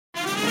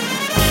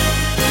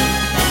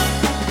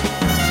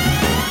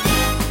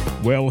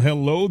Well,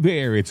 hello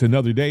there. It's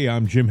another day.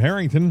 I'm Jim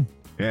Harrington.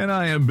 And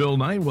I am Bill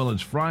Knight. Well,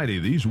 it's Friday.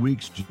 These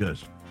weeks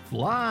just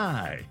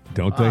fly.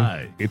 Don't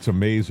they? It's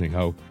amazing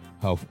how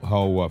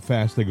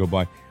fast they go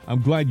by.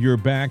 I'm glad you're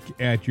back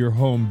at your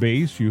home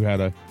base. You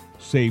had a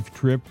safe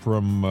trip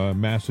from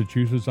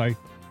Massachusetts, I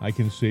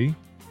can see.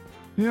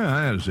 Yeah,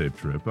 I had a safe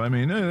trip. I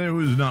mean, it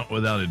was not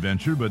without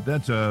adventure, but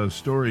that's a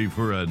story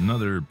for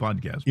another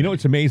podcast. You know,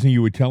 it's amazing.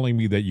 You were telling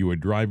me that you were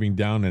driving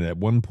down, and at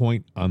one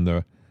point on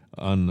the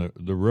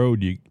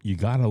road, you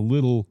got a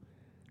little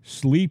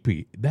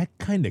sleepy. That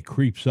kind of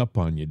creeps up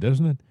on you,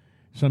 doesn't it?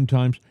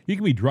 Sometimes you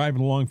can be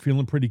driving along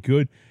feeling pretty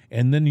good,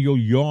 and then you'll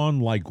yawn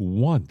like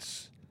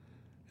once,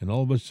 and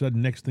all of a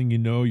sudden, next thing you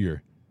know,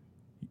 you're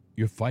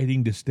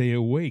fighting to stay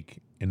awake,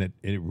 and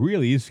it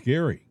really is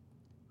scary.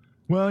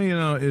 Well, you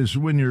know, is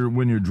when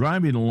you're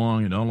driving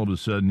along and all of a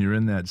sudden you're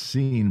in that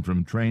scene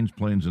from Trains,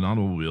 Planes, and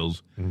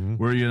Automobiles,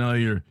 where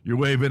you're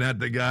waving at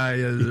the guy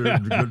as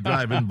they're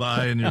driving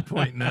by and you're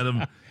pointing at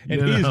him,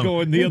 and he's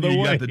going the other way.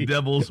 You got the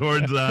devil's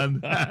horns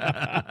on.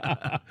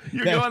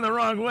 You're going the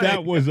wrong way.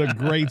 That was a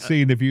great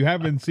scene. If you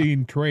haven't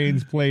seen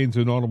Trains, Planes,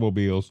 and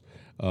Automobiles,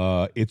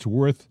 it's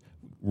worth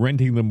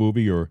renting the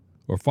movie or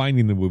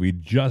finding the movie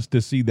just to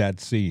see that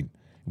scene.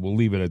 We'll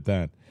leave it at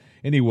that.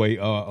 Anyway,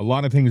 a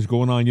lot of things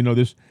going on. You know,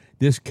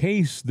 this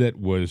case that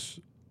was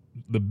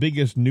the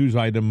biggest news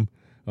item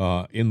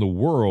in the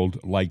world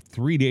like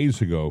 3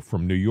 days ago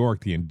from New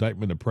York, the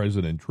indictment of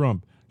President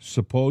Trump,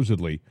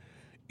 supposedly,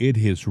 it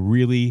has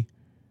really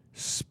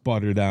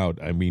sputtered out.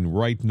 I mean,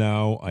 right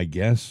now, I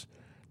guess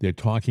they're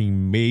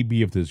talking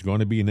maybe if there's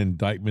going to be an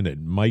indictment, it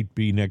might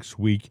be next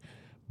week.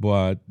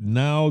 But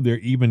now they're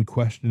even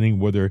questioning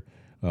whether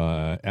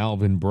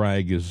Alvin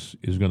Bragg is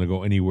going to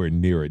go anywhere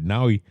near it.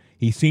 Now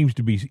he seems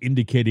to be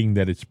indicating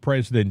that it's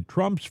President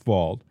Trump's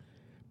fault.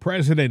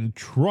 President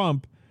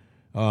Trump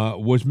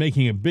was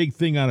making a big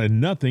thing out of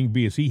nothing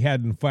because he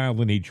hadn't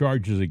filed any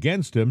charges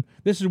against him.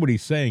 This is what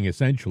he's saying,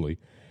 essentially.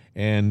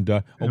 And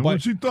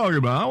what's he talking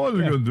about? I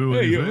wasn't going to do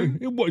anything.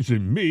 It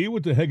wasn't me.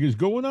 What the heck is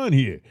going on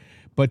here?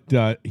 But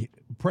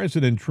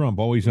President Trump,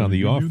 always on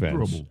the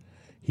offense,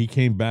 he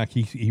came back.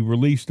 He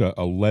released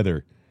a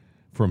letter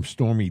from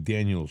Stormy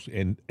Daniels,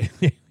 and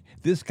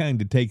this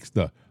kind of takes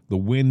the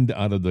wind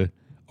out of the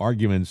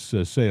argument's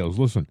sails.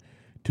 Listen,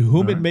 to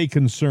whom it may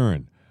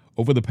concern,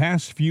 over the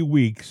past few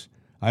weeks,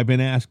 I've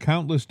been asked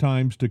countless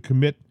times to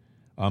comment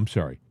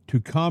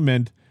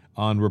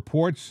on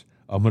reports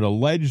of an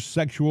alleged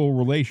sexual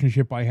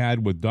relationship I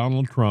had with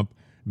Donald Trump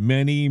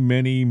many,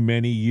 many,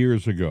 many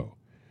years ago.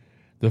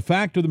 The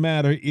fact of the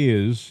matter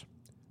is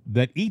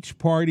that each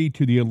party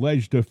to the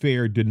alleged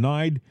affair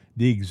denied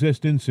the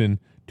existence in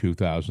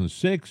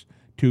 2006,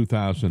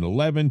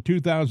 2011,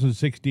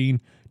 2016,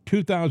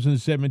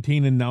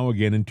 2017, and now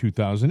again in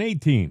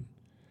 2018.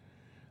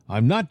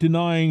 I'm not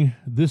denying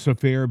this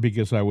affair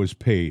because I was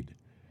paid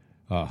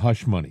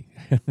hush money.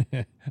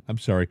 I'm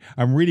sorry.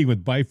 I'm reading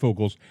with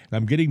bifocals, and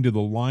I'm getting to the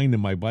line in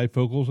my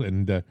bifocals,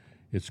 and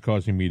it's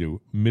causing me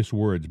to miss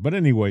words. But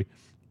anyway,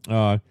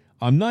 I'm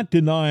not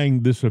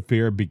denying this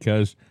affair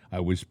because I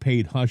was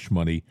paid hush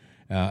money,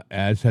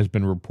 as has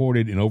been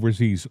reported in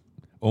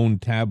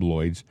overseas-owned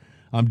tabloids.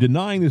 I'm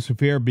denying this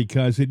affair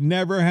because it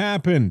never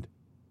happened.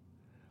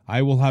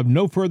 I will have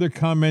no further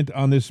comment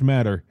on this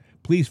matter.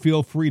 Please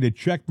feel free to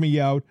check me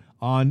out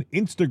on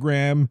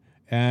Instagram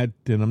and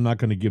I'm not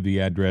going to give the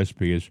address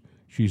because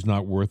she's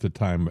not worth the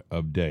time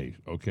of day,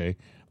 okay?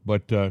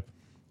 But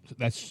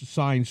that's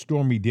signed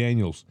Stormy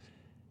Daniels.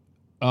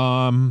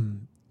 I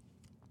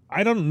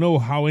don't know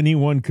how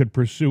anyone could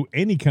pursue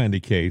any kind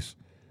of case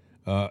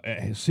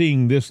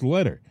seeing this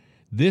letter.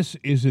 This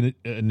is an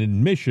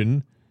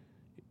admission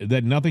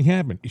that nothing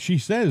happened. She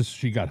says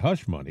she got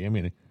hush money. I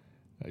mean,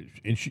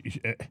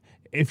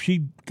 if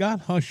she got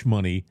hush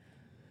money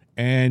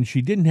and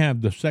she didn't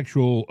have the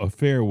sexual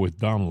affair with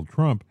Donald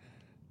Trump,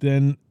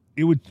 then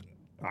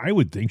I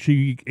would think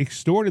she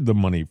extorted the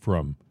money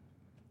from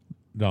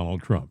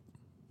Donald Trump.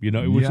 You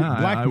know, it was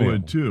blackmail. I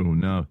would too.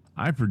 Now,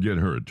 I forget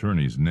her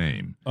attorney's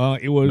name.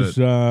 It was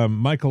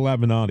Michael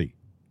Avenatti.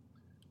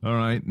 All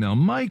right. Now,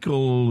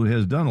 Michael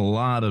has done a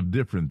lot of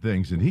different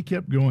things, and he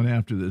kept going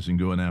after this and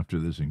going after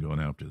this and going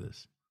after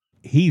this.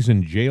 He's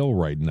in jail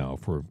right now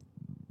for,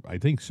 I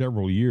think,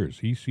 several years.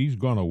 He's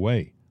gone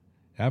away.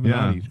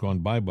 Avenatti's gone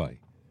bye-bye.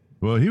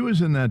 Well, he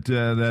was in that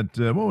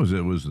what was it?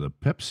 It was the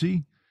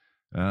Pepsi,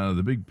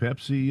 the big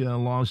Pepsi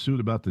lawsuit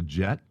about the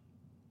jet.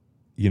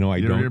 You know, I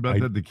don't hear about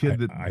that. The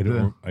kid I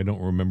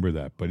don't remember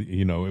that, but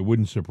you know, it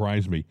wouldn't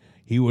surprise me.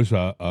 He was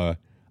a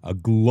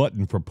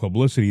glutton for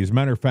publicity. As a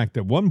matter of fact,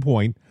 at one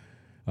point,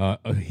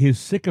 his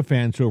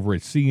sycophants over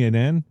at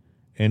CNN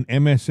and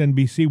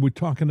MSNBC were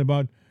talking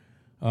about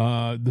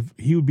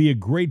he would be a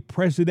great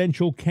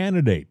presidential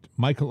candidate,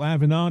 Michael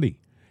Avenatti.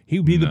 He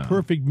would be the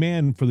perfect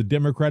man for the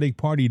Democratic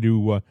Party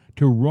to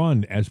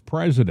run as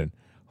president.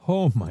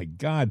 Oh, my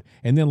God.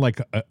 And then like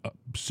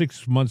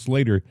 6 months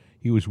later,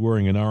 he was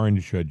wearing an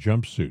orange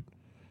jumpsuit.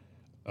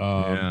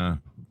 There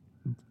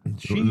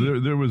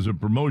was a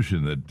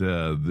promotion that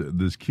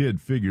this kid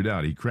figured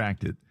out. He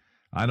cracked it.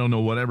 I don't know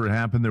whatever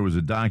happened. There was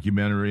a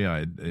documentary.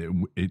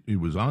 It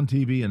was on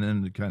TV, and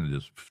then it kind of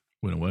just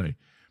went away.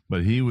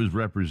 But he was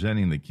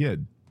representing the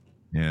kid,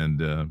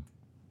 and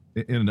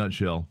in a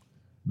nutshell,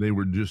 they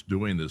were just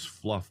doing this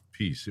fluff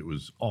piece. It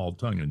was all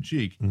tongue in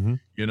cheek, And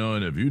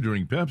if you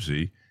drink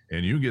Pepsi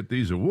and you get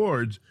these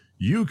awards,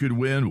 you could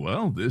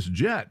win, this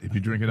jet if you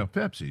drink enough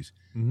Pepsis.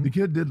 The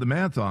kid did the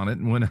math on it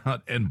and went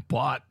out and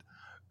bought,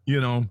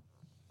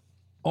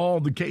 all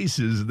the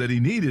cases that he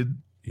needed.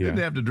 Yeah. Didn't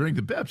have to drink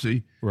the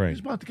Pepsi. Right. He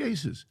just bought the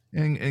cases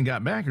and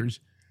got backers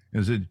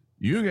and said,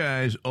 you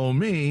guys owe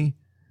me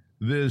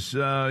this,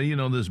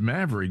 this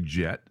Maverick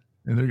jet.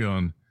 And they're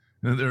going,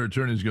 and their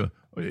attorneys go,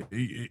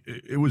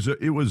 it was a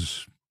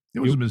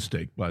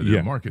mistake by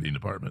the marketing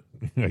department.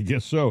 I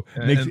guess so.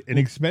 An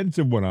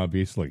expensive one,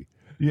 obviously.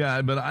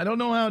 Yeah, but I don't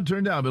know how it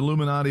turned out. But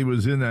Illuminati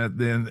was in that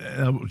then.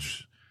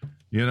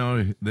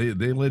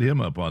 They lit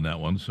him up on that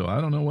one. So I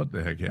don't know what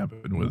the heck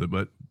happened with it.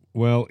 But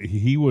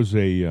he was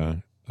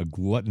a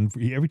glutton.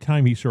 Every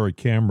time he saw a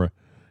camera,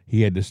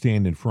 he had to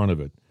stand in front of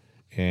it,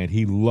 and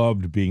he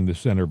loved being the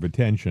center of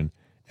attention.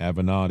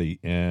 Avenatti,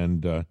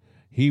 and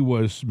he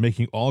was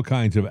making all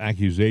kinds of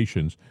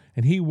accusations,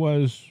 and he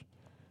was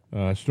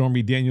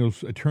Stormy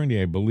Daniels'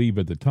 attorney, I believe,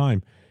 at the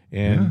time.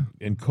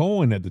 And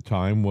Cohen at the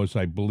time was,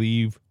 I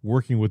believe,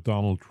 working with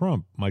Donald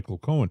Trump, Michael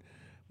Cohen.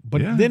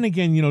 But then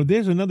again,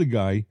 there's another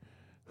guy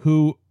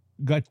who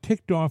got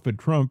ticked off at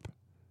Trump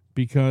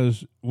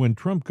because when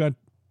Trump got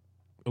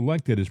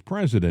elected as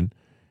president,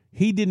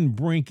 he didn't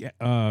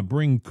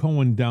bring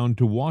Cohen down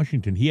to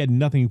Washington. He had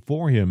nothing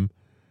for him.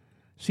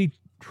 See,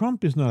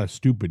 Trump is not a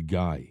stupid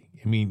guy.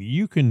 I mean,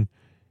 you can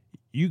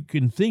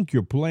think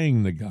you're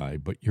playing the guy,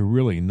 but you're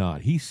really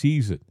not. He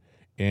sees it.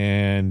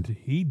 And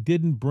he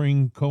didn't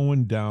bring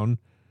Cohen down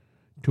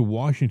to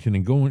Washington,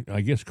 and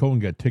I guess Cohen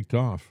got ticked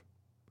off.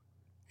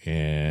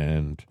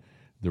 And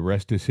the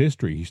rest is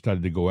history. He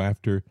started to go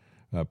after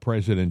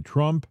President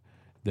Trump.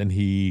 Then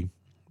he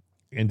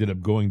ended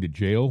up going to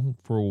jail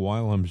for a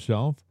while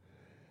himself.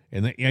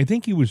 And I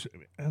think he was,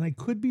 and I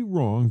could be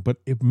wrong, but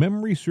if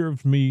memory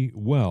serves me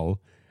well,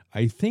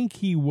 I think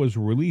he was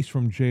released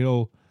from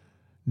jail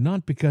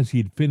not because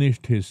he'd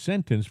finished his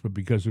sentence, but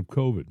because of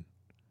COVID.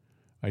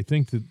 I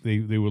think that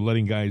they were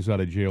letting guys out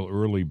of jail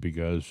early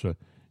because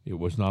it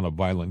was not a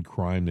violent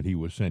crime that he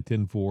was sent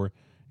in for,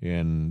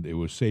 and it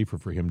was safer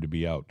for him to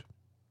be out.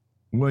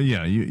 Well,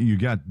 yeah, you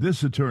got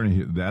this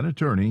attorney, that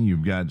attorney,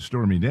 you've got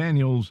Stormy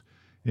Daniels,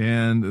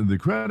 and the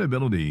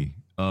credibility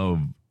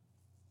of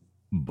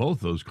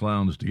both those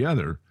clowns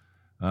together,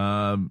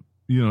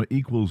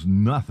 equals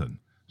nothing.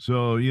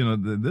 So,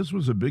 this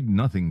was a big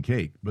nothing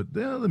cake, but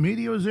the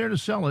media was there to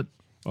sell it.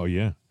 Oh,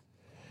 yeah.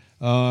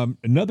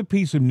 Another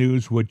piece of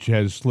news which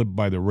has slipped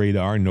by the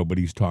radar,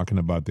 nobody's talking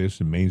about this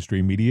in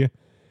mainstream media,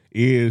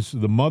 is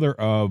the mother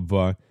of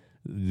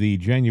the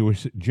January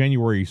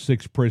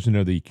 6th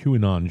prisoner, the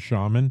QAnon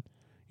shaman,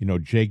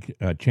 Jake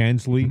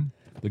Chansley,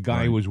 the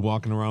guy who was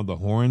walking around the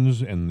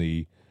horns and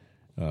the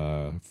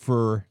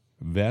fur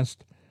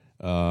vest,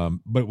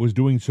 but was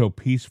doing so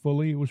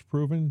peacefully, it was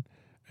proven.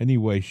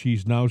 Anyway,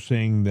 she's now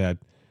saying that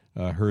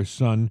her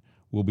son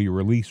will be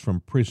released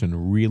from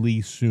prison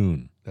really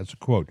soon. That's a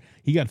quote.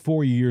 He got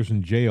 4 years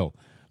in jail,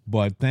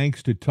 but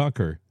thanks to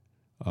Tucker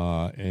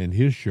and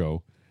his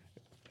show,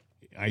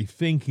 I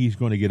think he's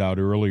going to get out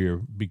earlier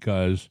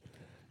because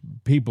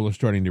people are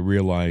starting to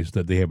realize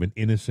that they have an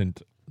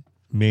innocent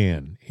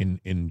man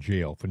in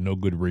jail for no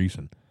good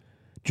reason,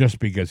 just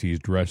because he's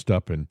dressed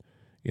up in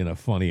a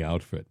funny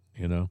outfit,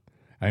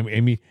 I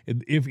mean,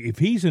 if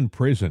he's in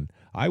prison,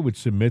 I would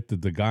submit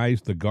that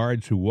the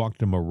guards who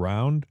walked him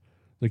around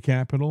the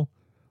Capitol,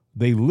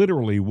 they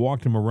literally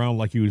walked him around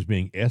like he was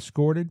being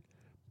escorted.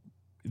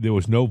 There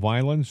was no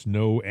violence,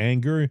 no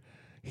anger.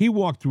 He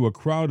walked through a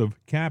crowd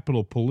of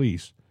Capitol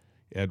police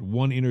at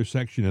one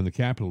intersection in the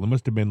Capitol. There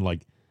must have been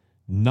like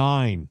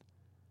 9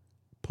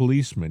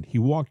 policemen.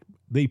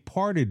 They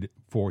parted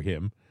for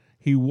him.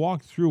 He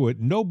walked through it.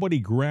 Nobody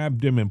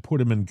grabbed him and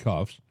put him in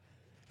cuffs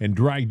and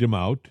dragged him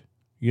out.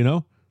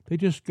 They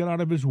just got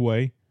out of his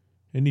way,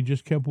 and he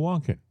just kept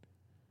walking.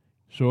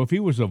 So if he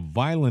was a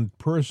violent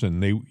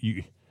person,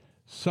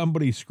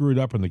 somebody screwed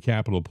up in the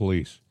Capitol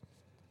Police.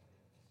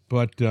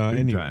 But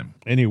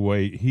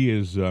anyway,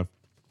 he's going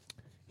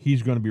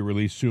to be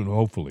released soon,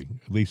 hopefully.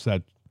 At least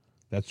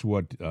that's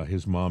what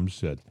his mom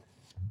said,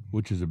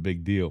 which is a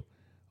big deal.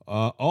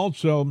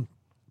 Also,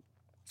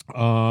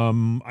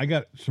 I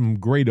got some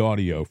great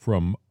audio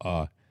from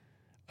a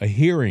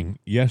hearing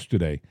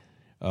yesterday.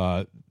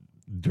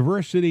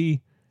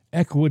 Diversity,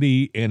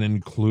 equity, and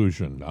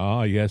inclusion.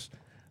 Ah, yes,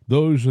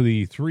 those are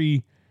the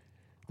three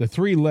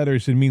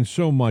letters that mean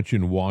so much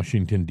in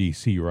Washington,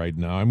 D.C. right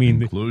now. I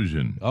mean,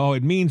 inclusion.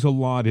 It means a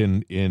lot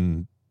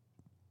in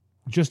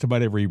just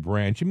about every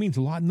branch. It means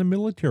a lot in the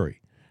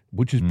military,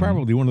 which is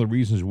probably one of the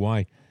reasons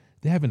why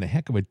they're having a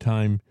heck of a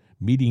time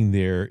meeting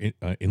their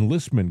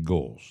enlistment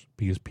goals,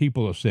 because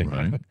people are saying,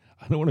 right.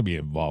 I don't want to be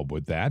involved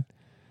with that.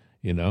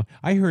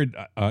 I heard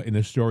in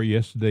a story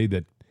yesterday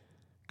that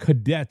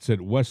cadets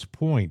at West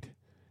Point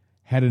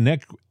had an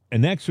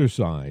an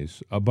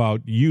exercise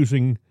about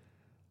using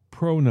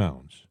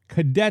pronouns.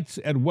 Cadets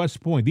at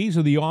West Point, these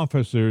are the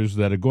officers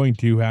that are going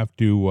to have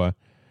to,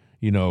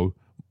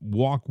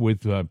 walk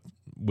with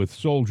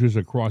soldiers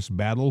across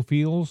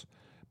battlefields,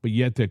 but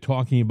yet they're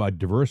talking about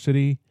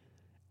diversity,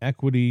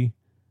 equity,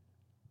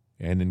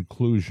 and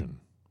inclusion.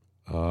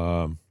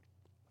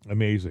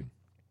 Amazing.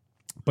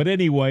 But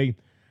anyway,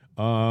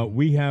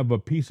 we have a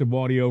piece of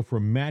audio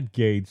from Matt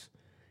Gaetz.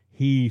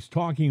 He's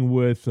talking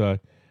with a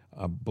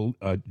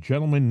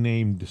gentleman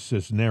named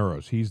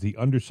Cisneros. He's the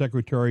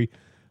Undersecretary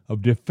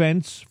of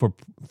Defense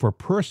for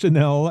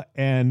Personnel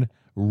and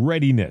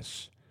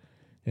Readiness.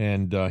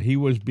 And he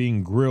was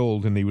being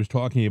grilled, and he was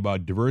talking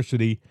about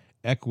diversity,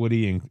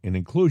 equity, and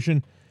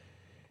inclusion.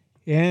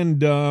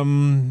 And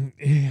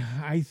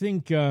I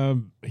think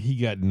he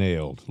got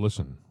nailed.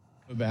 Listen.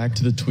 Back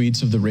to the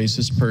tweets of the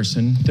racist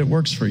person that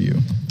works for you.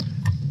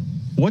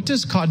 What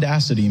does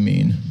caudacity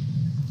mean?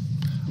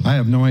 I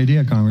have no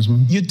idea,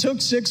 Congressman. You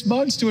took 6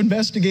 months to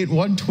investigate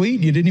one tweet.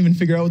 You didn't even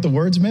figure out what the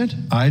words meant?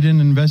 I didn't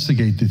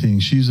investigate the thing.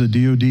 She's a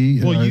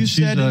DOD. Well, you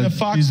said in the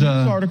Fox News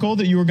article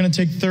that you were going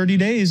to take 30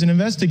 days and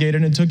investigate it,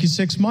 and it took you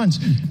 6 months.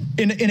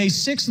 In a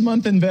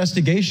 6-month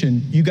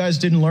investigation, you guys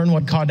didn't learn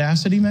what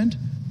caudacity meant?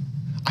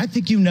 I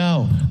think you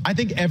know. I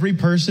think every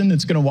person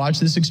that's going to watch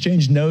this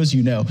exchange knows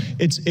you know.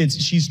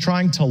 She's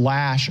trying to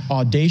lash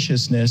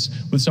audaciousness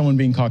with someone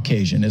being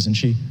Caucasian, isn't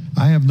she?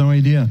 I have no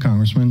idea,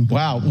 Congressman.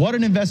 Wow, what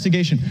an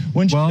investigation.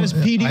 When she does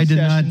PD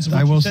sessions...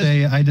 I will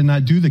say I did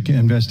not do the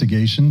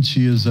investigation.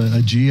 She is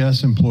a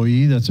GS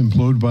employee that's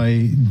employed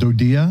by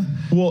DODEA.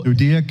 Well,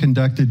 DODEA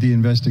conducted the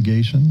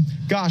investigation.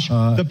 Gosh,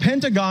 the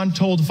Pentagon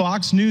told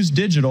Fox News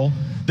Digital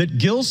that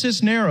Gil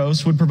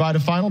Cisneros would provide a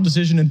final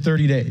decision in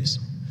 30 days.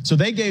 So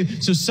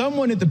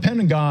someone at the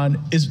Pentagon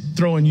is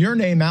throwing your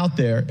name out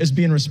there as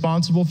being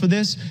responsible for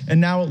this, and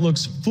now it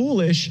looks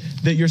foolish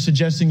that you're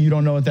suggesting you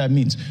don't know what that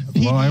means.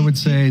 Well, I would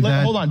say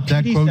that hold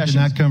that PD quote sessions. did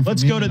not come from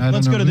let's me. Go to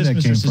this,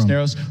 Mr.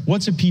 Cisneros.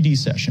 What's a PD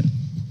session?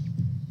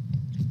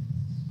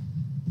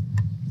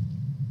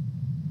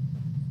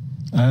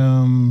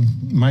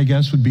 My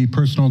guess would be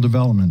personal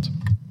development.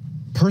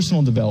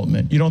 Personal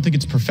development. You don't think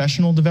it's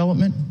professional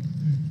development?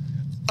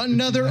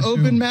 Another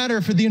open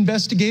matter for the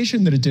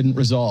investigation that it didn't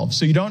resolve.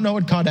 So you don't know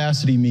what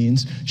caudacity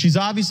means. She's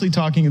obviously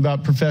talking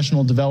about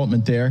professional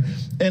development there.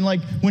 And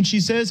like when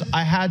she says,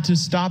 I had to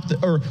stop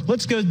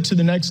let's go to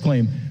the next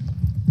claim.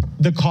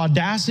 The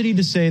caudacity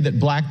to say that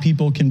black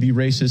people can be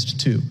racist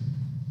too.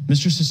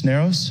 Mr.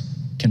 Cisneros,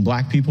 can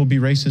black people be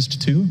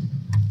racist too?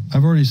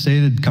 I've already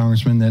stated,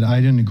 Congressman, that I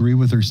didn't agree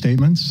with her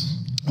statements.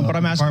 But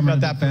I'm asking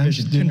about that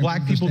provision. Can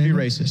black people be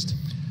racist?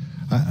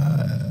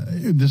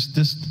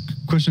 This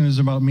question is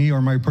about me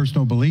or my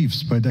personal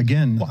beliefs, but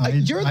again,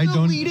 you're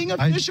the leading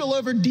official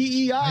over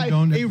DEI. A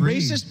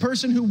racist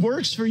person who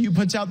works for you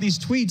puts out these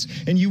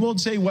tweets, and you won't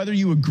say whether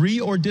you agree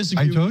or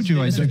disagree. I told you,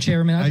 Mr.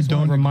 Chairman, I just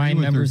want to remind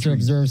members to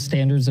observe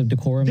standards of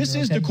decorum. This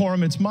is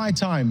decorum. It's my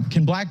time.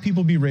 Can black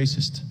people be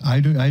racist? I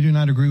do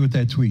not agree with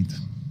that tweet.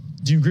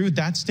 Do you agree with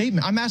that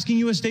statement? I'm asking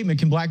you a statement.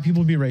 Can black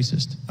people be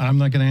racist? I'm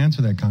not going to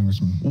answer that,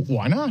 Congressman.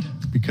 Why not?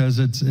 Because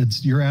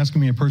you're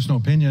asking me a personal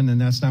opinion,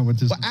 and that's not what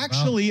this is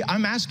actually, about.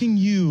 I'm asking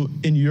you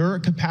in your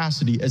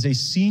capacity as a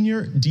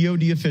senior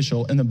DOD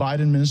official in the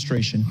Biden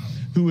administration,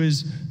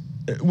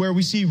 where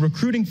we see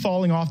recruiting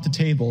falling off the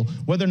table,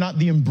 whether or not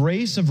the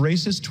embrace of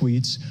racist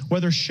tweets,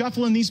 whether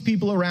shuffling these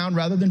people around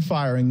rather than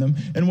firing them,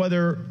 and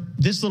whether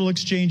this little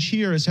exchange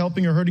here is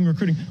helping or hurting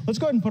recruiting. Let's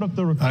go ahead and put up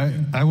the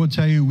recruiting. I will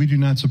tell you, we do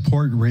not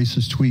support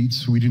racist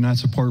tweets. We do not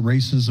support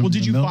racism. Well,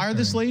 did you fire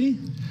this lady?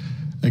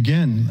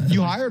 Again,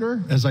 you hired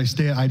her. As I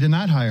stated, I did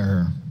not hire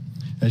her.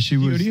 As she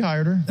was, DOD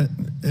hired her.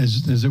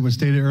 As it was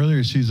stated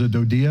earlier, she's a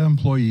DODEA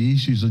employee.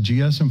 She's a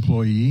GS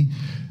employee.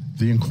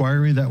 The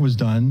inquiry that was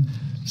done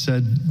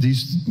said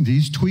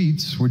these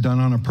tweets were done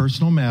on a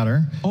personal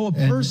matter. Oh, a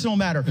personal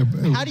matter.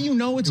 How do you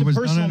know it's a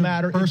personal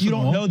matter if you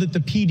don't know that the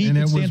PD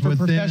can stand for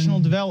professional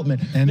development?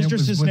 Mr.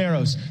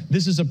 Cisneros,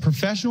 this is a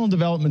professional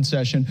development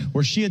session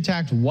where she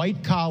attacked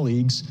white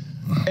colleagues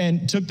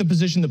and took the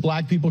position that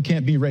black people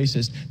can't be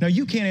racist. Now,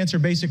 you can't answer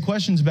basic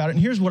questions about it,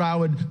 and here's what I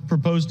would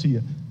propose to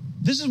you.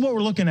 This is what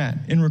we're looking at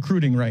in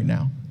recruiting right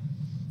now.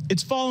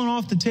 It's fallen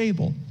off the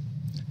table.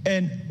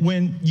 And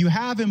when you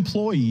have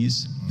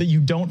employees that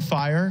you don't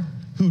fire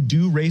who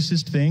do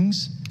racist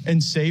things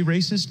and say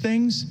racist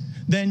things,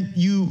 then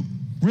you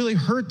really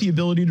hurt the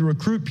ability to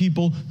recruit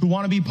people who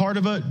want to be part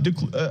of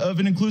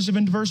an inclusive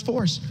and diverse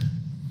force.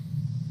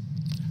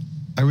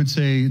 I would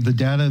say the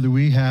data that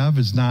we have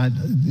is not,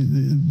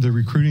 the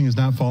recruiting is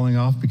not falling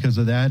off because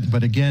of that.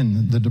 But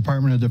again, the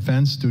Department of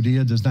Defense,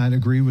 DODEA, does not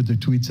agree with the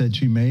tweets that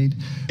she made.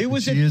 It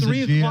was at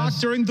 3 o'clock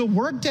during the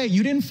workday.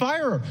 You didn't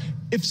fire her.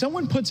 If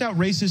someone puts out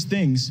racist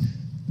things,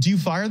 do you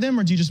fire them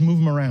or do you just move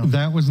them around?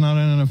 That was not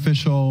an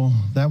official,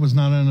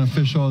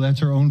 that's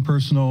her own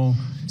personal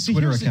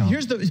Twitter account.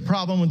 Here's the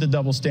problem with the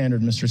double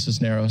standard, Mr.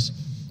 Cisneros.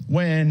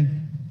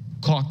 When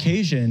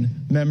Caucasian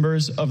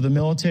members of the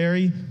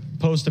military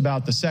post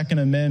about the Second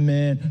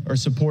Amendment or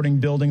supporting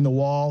building the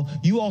wall,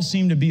 you all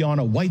seem to be on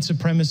a white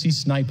supremacy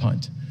snipe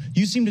hunt.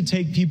 You seem to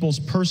take people's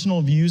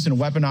personal views and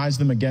weaponize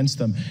them against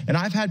them. And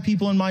I've had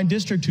people in my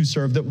district who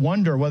serve that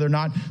wonder whether or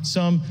not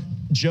some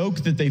joke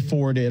that they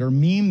forwarded or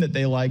meme that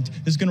they liked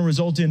is going to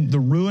result in the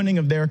ruining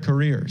of their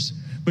careers.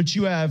 But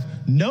you have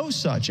no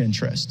such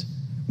interest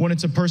when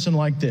it's a person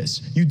like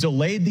this. You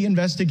delayed the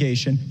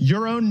investigation.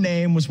 Your own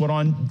name was what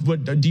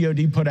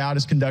DOD put out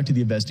as conducting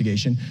the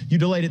investigation. You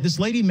delayed it. This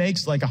lady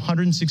makes like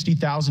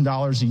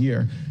 $160,000 a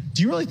year.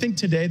 Do you really think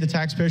today the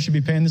taxpayer should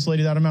be paying this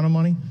lady that amount of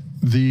money?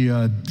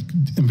 The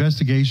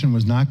investigation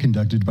was not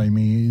conducted by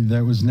me.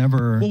 That was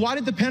never... Well, why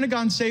did the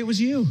Pentagon say it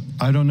was you?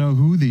 I don't know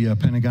who the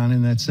Pentagon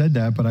in that said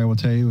that, but I will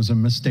tell you it was a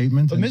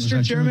misstatement. But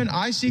Mr. Chairman,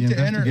 I seek to enter...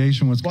 The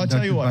investigation was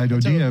conducted by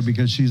DODIA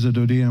because she's a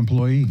DODIA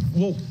employee.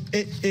 Well,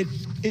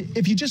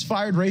 if you just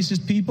fired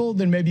racist people,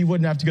 then maybe you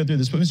wouldn't have to go through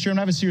this. But, Mr. Chairman,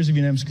 I have a series of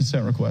unanimous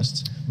consent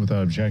requests.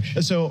 Without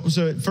objection. So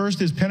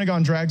first is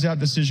Pentagon drags out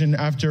decision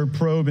after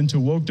probe into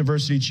woke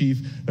diversity chief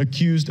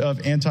accused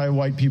of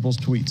anti-white people's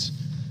tweets.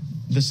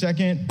 The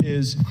second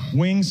is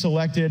Wing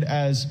selected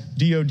as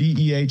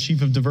DODEA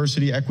Chief of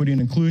Diversity, Equity, and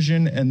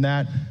Inclusion, and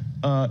that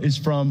is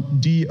from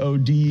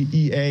dodea.edu.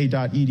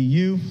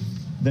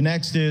 The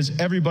next is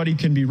everybody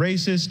can be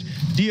racist.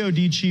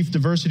 DOD Chief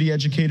Diversity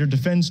Educator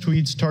defends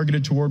tweets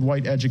targeted toward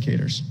white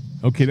educators.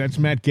 Okay, that's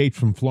Matt Gaetz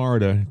from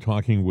Florida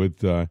talking with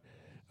the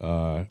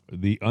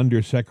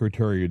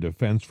Undersecretary of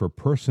Defense for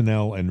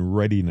Personnel and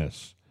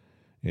Readiness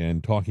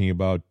and talking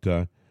about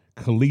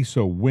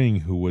Kalisa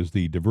Wing, who was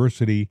the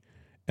Diversity,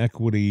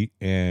 Equity,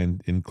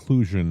 and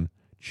Inclusion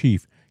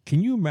Chief.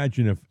 Can you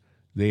imagine if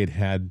they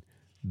had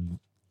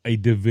a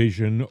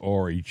division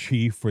or a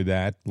chief for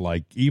that,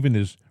 like even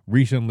as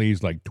recently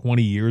as like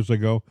 20 years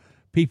ago?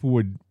 People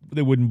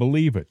wouldn't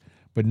believe it.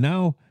 But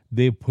now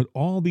they've put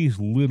all these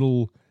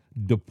little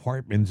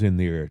departments in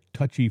there,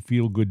 touchy,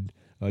 feel-good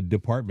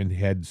department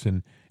heads,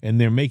 and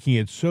they're making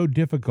it so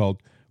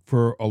difficult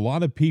for a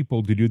lot of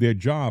people to do their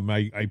job.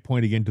 I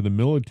point again to the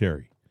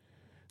military.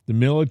 The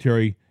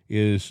military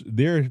is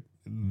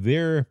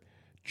their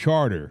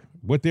charter.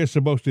 What they're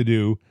supposed to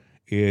do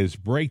is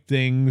break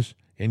things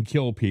and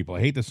kill people. I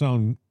hate to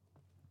sound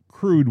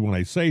crude when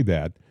I say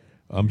that.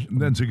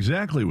 That's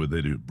exactly what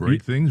they do.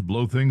 Break things,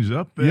 blow things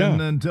up,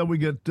 and until we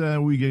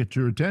get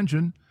your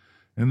attention,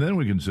 and then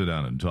we can sit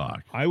down and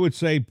talk. I would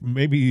say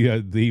maybe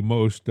the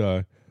worst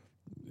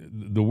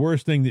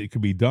thing that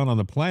could be done on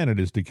the planet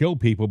is to kill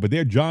people, but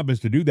their job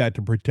is to do that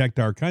to protect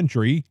our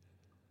country,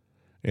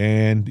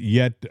 and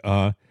yet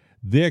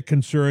they're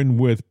concerned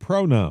with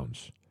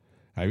pronouns.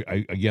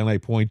 I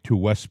point to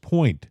West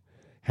Point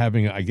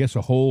having, I guess,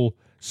 a whole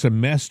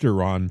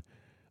semester on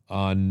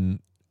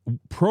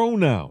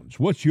pronouns.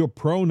 What's your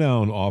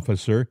pronoun,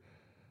 officer?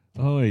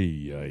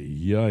 We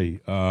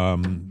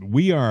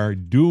are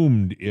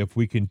doomed if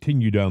we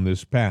continue down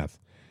this path.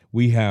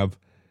 We have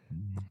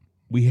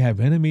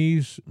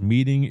enemies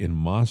meeting in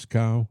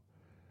Moscow,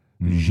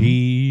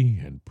 Xi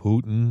and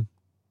Putin,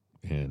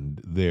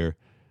 and they're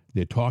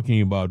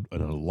talking about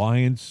an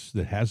alliance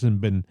that hasn't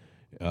been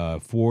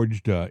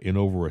forged in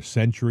over a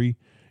century,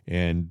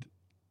 and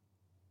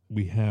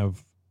we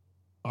have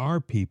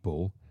our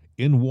people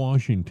in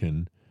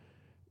Washington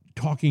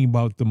talking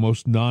about the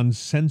most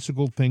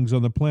nonsensical things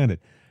on the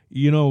planet.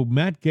 You know,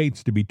 Matt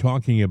Gaetz to be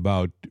talking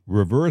about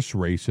reverse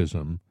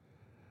racism,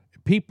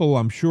 people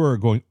I'm sure are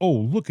going, oh,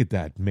 look at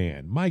that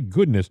man. My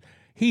goodness,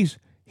 he's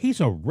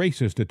a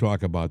racist to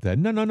talk about that.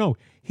 No.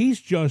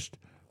 He's just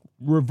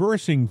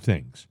reversing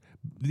things.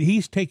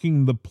 He's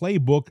taking the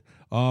playbook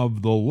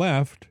of the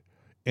left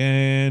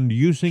and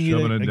using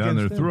shoving it down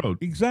their throat.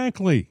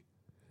 Exactly.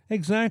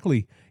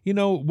 You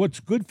know, what's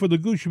good for the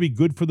goose should be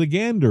good for the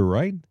gander,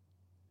 right?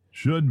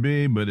 Should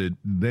be, but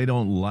they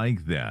don't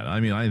like that. I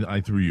mean,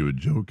 I threw you a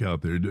joke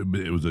out there, but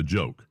it was a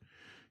joke,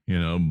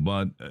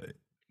 but,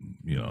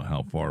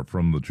 how far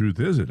from the truth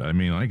is it? I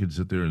mean, I could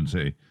sit there and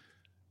say,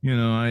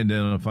 I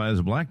identify as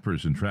a black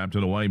person trapped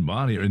in a white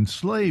body or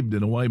enslaved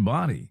in a white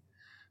body.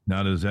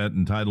 Now, does that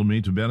entitle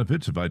me to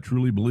benefits if I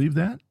truly believe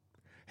that?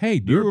 Hey,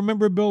 do you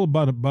remember, Bill,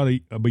 about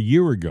a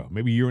year ago,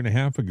 maybe a year and a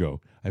half ago,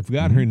 I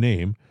forgot her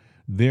name,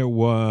 there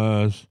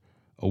was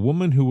a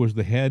woman who was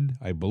the head,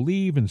 I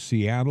believe, in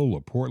Seattle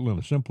or Portland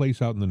or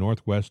someplace out in the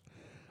Northwest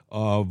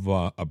of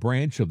a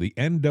branch of the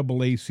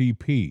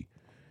NAACP.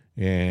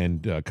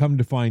 And come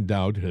to find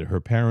out, her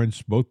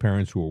parents, both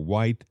parents were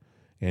white,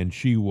 and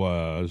she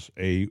was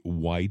a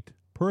white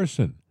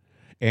person.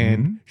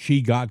 And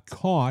she got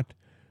caught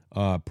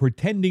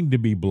pretending to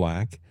be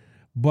black,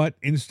 but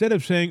instead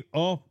of saying,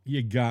 oh,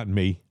 you got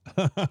me,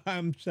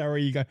 I'm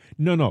sorry, you got...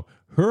 No.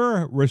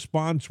 Her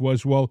response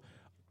was, well,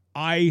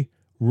 I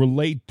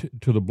relate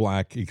to the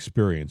black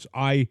experience.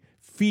 I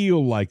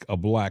feel like a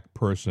black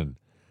person.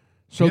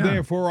 So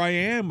therefore I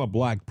am a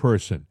black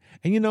person.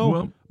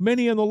 And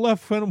many on the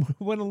left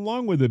went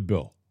along with it,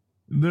 Bill.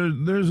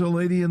 There's a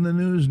lady in the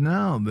news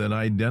now that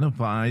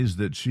identifies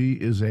that she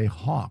is a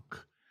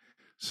hawk.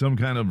 Some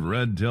kind of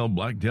red-tailed,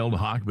 black-tailed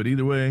hawk, but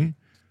either way,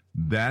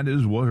 that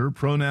is what her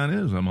pronoun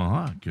is. I'm a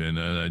hawk, and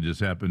I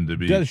just happen to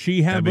be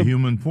have a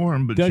human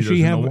form, but she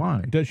doesn't know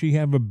why. Does she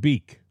have a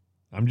beak?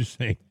 I'm just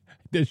saying.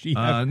 Does she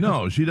have?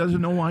 No, she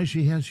doesn't know why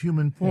she has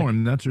human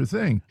form. That's her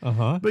thing.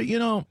 Uh-huh. But,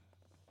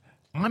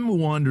 I'm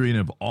wondering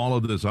if all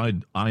of this I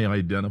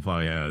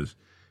identify as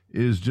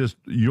is just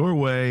your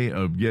way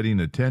of getting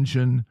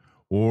attention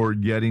or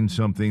getting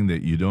something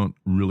that you don't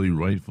really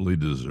rightfully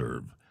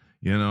deserve.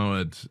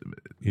 It's...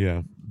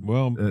 Yeah.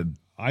 Well,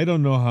 I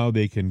don't know how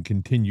they can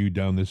continue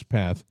down this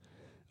path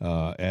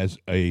as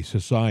a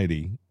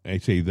society. I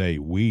say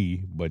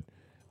we, but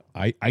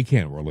I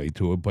can't relate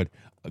to it. But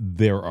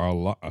there are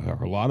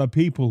a lot of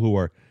people who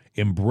are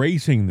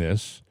embracing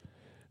this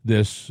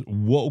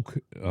woke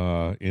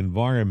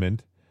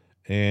environment,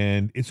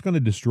 and it's going to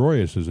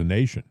destroy us as a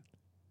nation.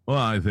 Well,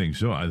 I think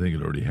so. I think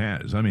it already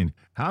has. I mean,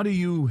 how do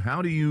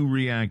you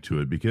react to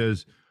it?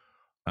 Because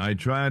I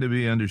try to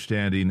be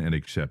understanding and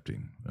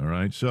accepting. All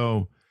right.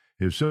 So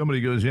if somebody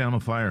goes, "Yeah, I'm a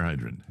fire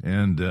hydrant,"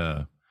 and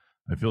I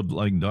feel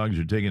like dogs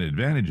are taking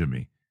advantage of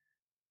me.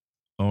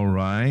 All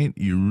right,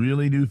 you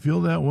really do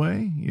feel that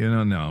way?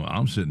 Now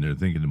I'm sitting there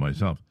thinking to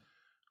myself,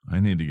 I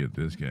need to get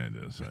this guy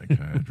to a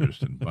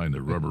psychiatrist and find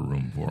a rubber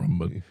room for him.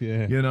 But,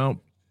 yeah.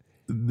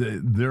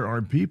 There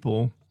are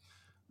people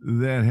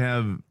that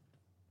have,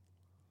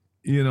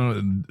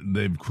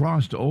 they've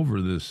crossed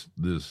over this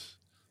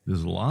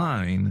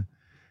line.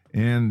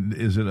 And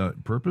is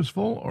it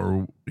purposeful,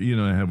 or,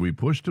 have we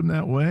pushed them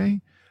that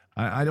way?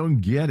 I don't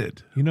get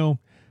it.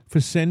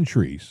 For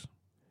centuries,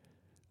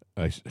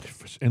 I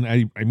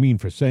mean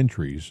for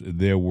centuries,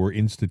 there were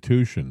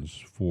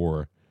institutions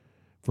for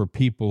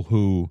people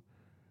who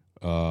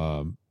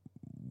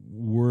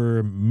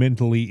were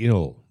mentally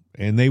ill,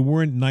 and they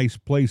weren't nice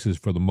places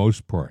for the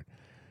most part.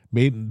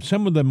 Maybe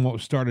some of them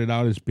started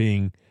out as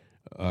being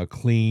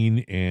clean,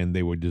 and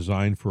they were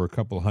designed for a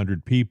couple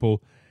hundred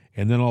people,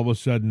 and then all of a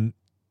sudden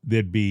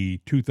there'd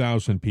be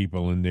 2,000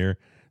 people in there.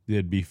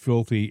 They'd be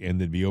filthy, and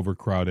they'd be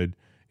overcrowded,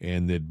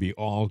 and there'd be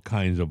all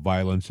kinds of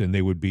violence, and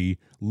they would be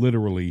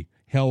literally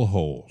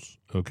hellholes,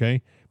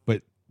 okay?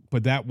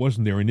 But that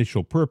wasn't their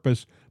initial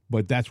purpose,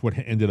 but that's what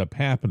ended up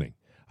happening.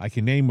 I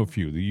can name a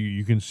few.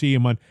 You can see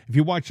them on, if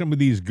you watch some of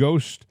these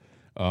ghost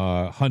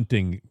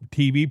hunting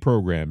TV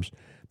programs,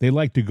 they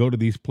like to go to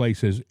these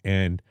places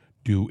and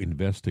do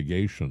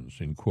investigations,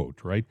 in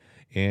quote, right?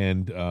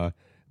 And,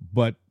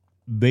 but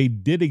they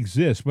did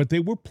exist, but they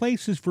were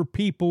places for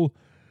people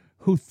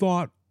who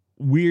thought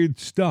weird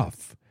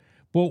stuff.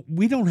 Well,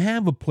 we don't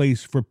have a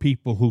place for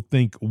people who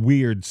think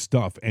weird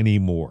stuff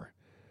anymore.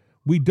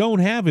 We don't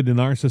have it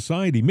in our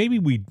society. Maybe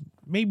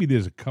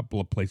there's a couple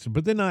of places,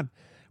 but they're not,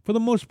 for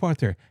the most part,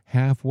 they're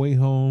halfway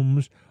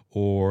homes,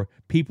 or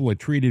people are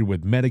treated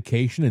with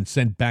medication and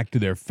sent back to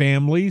their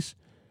families.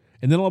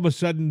 And then all of a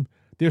sudden,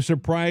 they're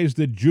surprised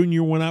that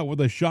Junior went out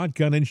with a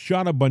shotgun and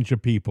shot a bunch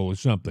of people or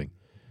something.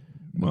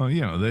 Well,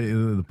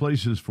 the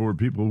places for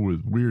people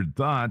with weird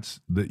thoughts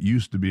that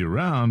used to be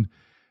around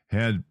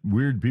had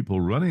weird people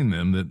running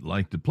them that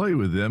like to play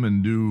with them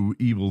and do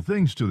evil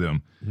things to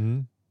them.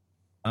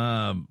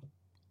 Mm-hmm.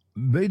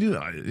 They do,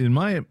 in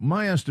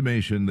my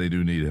estimation, they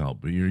do need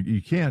help. But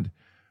you can't.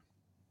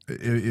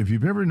 If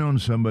you've ever known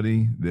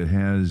somebody that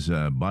has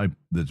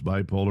that's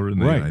bipolar,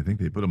 and right. I think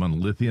they put them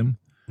on lithium,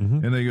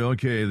 mm-hmm. and they go,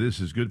 okay, this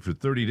is good for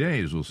 30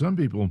 days. Well, some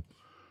people,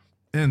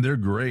 and they're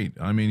great.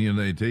 I mean,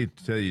 they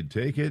tell you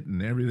take it,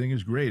 and everything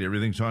is great.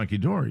 Everything's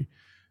honky-dory.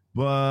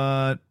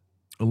 But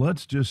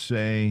let's just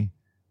say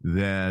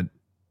that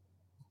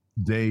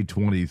day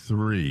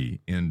 23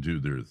 into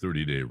their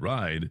 30-day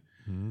ride,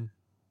 mm-hmm.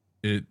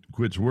 it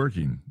quits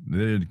working.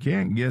 They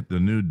can't get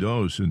the new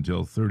dose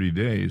until 30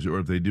 days, or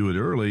if they do it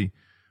early,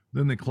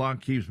 then the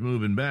clock keeps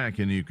moving back,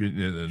 and you could.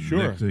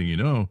 Sure. Next thing you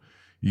know,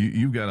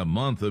 you've got a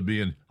month of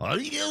being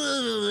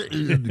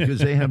because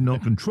they have no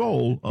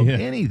control of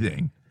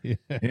anything. Yeah.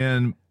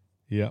 And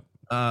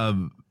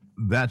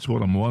that's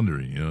what I'm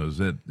wondering. Is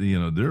that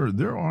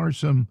there are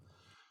some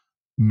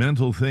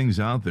mental things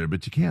out there,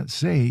 but you can't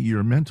say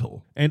you're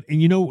mental. And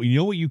you know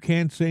what you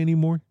can't say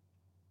anymore?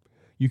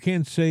 You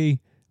can't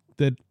say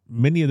that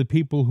many of the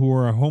people who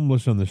are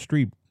homeless on the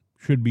street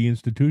should be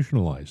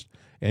institutionalized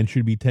and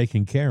should be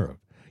taken care of.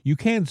 You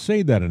can't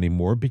say that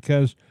anymore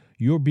because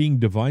you're being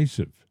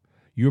divisive.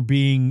 You're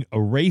being a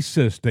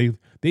racist.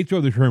 They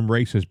throw the term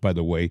racist, by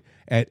the way,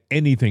 at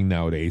anything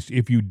nowadays.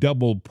 If you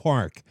double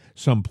park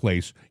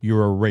someplace,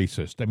 you're a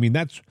racist. I mean,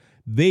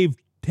 they've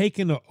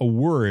taken a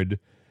word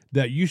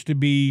that used to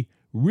be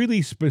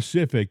really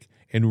specific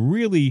and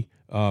really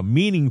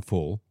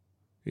meaningful.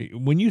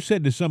 When you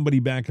said to somebody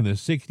back in the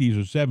 60s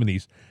or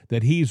 70s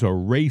that he's a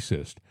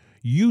racist,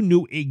 you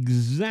knew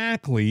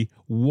exactly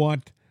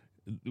what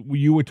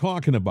you were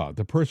talking about.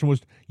 The person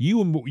was, you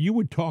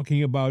were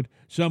talking about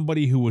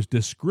somebody who was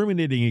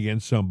discriminating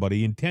against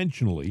somebody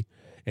intentionally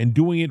and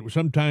doing it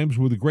sometimes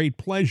with great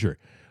pleasure.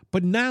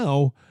 But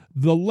now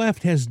the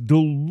left has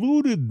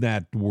diluted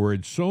that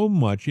word so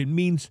much, it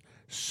means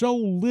so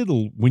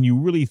little when you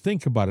really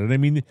think about it. I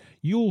mean,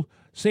 you'll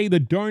say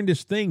the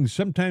darndest things.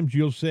 Sometimes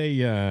you'll say,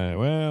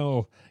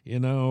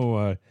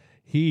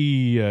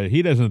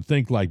 he doesn't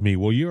think like me.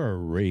 Well, you're a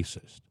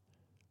racist.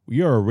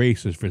 You're a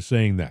racist for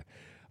saying that.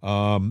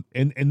 And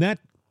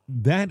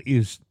that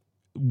is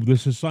the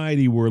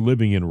society we're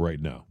living in right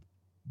now.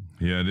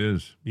 Yeah, it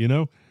is. You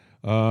know?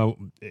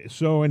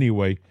 So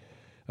anyway,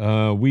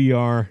 we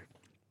are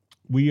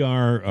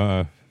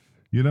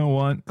you know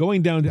what?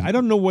 Going down I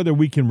don't know whether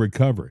we can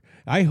recover.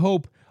 I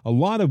hope a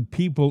lot of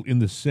people in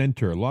the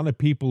center, a lot of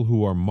people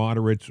who are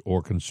moderates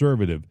or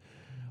conservative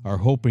are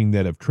hoping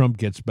that if Trump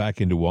gets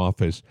back into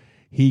office,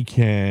 he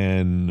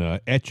can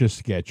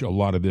etch-a-sketch a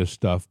lot of this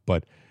stuff,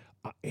 but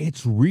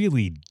it's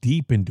really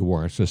deep into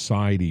our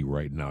society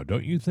right now,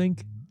 don't you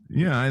think?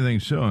 Yeah, I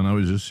think so. And I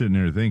was just sitting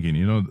there thinking,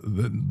 you know,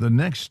 the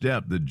next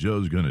step that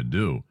Joe's going to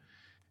do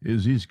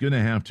is he's going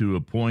to have to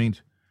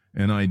appoint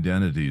an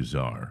identity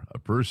czar, a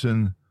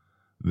person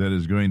that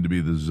is going to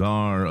be the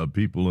czar of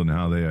people and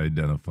how they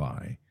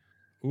identify,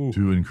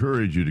 to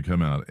encourage you to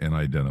come out and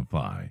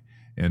identify,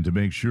 and to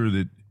make sure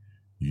that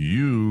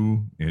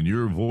you and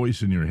your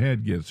voice in your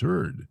head gets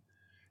heard.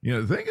 You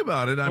know, think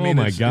about it. I mean,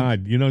 my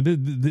God. You know,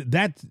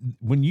 that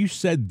when you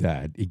said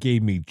that, it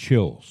gave me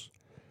chills.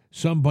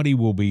 Somebody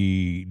will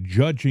be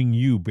judging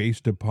you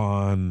based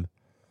upon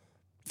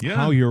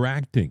how you're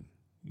acting.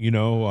 You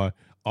know,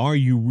 are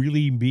you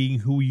really being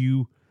who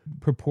you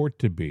purport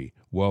to be?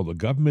 Well, the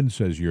government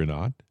says you're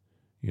not,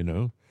 you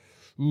know.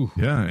 Ooh.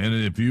 Yeah, and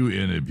if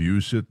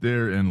you sit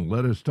there and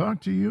let us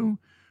talk to you,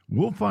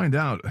 we'll find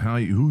out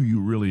who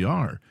you really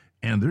are,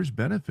 and there's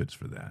benefits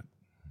for that.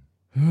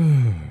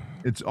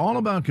 It's all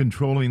about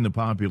controlling the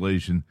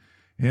population,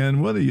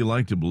 and whether you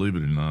like to believe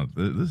it or not,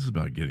 this is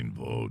about getting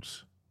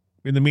votes.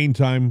 In the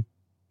meantime,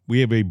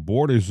 we have a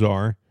border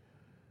czar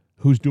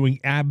who's doing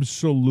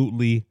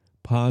absolutely,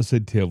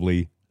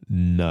 positively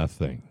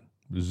nothing.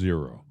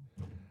 Zero.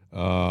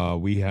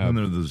 We have. And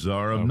they're the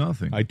czar of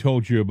nothing. I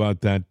told you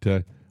about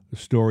that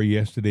story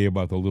yesterday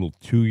about the little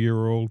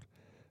 2-year-old.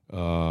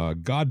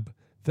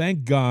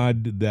 Thank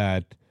God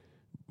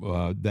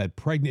that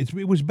pregnant.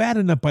 It was bad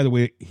enough, by the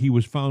way. He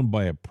was found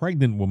by a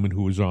pregnant woman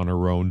who was on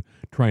her own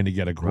trying to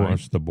get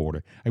across the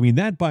border. I mean,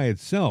 that by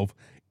itself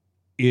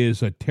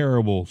is a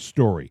terrible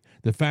story.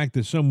 The fact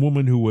that some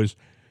woman who was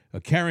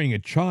carrying a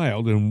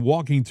child and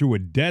walking through a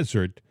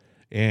desert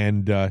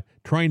and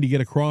trying to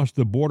get across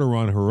the border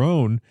on her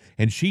own,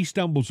 and she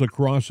stumbles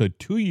across a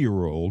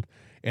 2-year-old,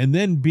 and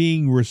then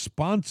being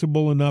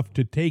responsible enough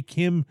to take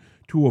him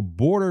to a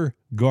border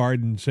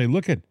guard and say,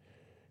 look,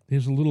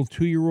 there's a little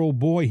 2-year-old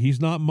boy. He's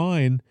not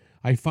mine.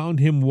 I found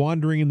him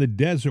wandering in the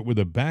desert with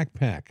a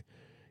backpack.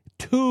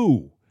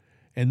 2.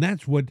 And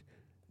that's what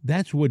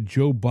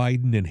Joe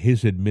Biden and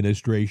his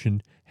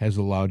administration has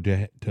allowed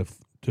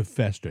to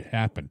fester,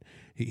 happen.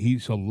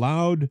 He's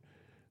allowed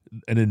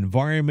an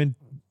environment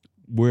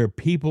where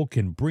people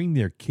can bring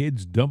their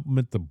kids, dump them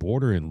at the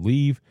border, and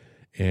leave,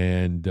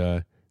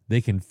 and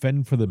they can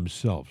fend for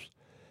themselves.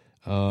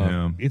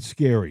 It's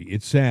scary.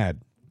 It's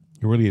sad.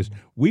 It really is.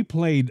 We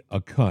played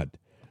a cut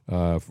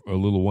a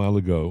little while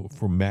ago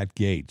from Matt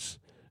Gaetz,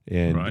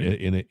 and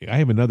I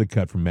have another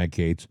cut from Matt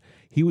Gaetz.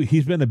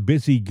 He's been a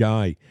busy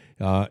guy.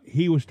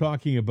 He was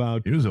talking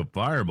about... He was a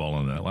fireball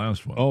on that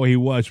last one. Oh, he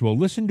was. Well,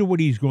 listen to what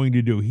he's going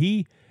to do.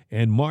 He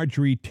and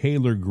Marjorie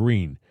Taylor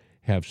Greene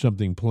have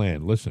something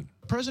planned. Listen.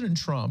 President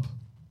Trump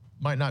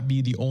might not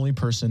be the only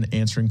person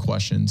answering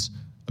questions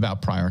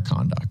about prior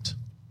conduct.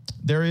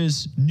 There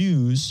is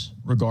news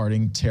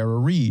regarding Tara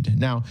Reade.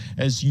 Now,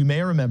 as you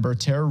may remember,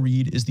 Tara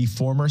Reade is the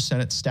former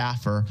Senate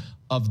staffer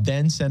of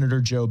then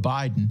Senator Joe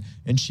Biden,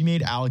 and she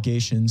made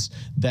allegations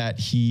that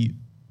he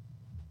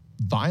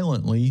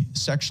violently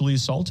sexually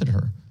assaulted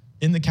her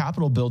in the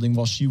Capitol building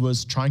while she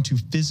was trying to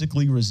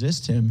physically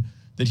resist him,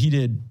 that he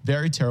did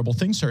very terrible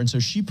things to her. And so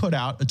she put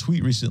out a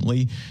tweet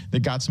recently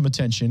that got some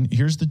attention.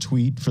 Here's the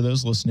tweet for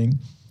those listening.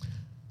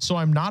 So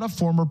I'm not a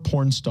former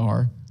porn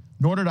star,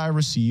 nor did I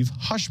receive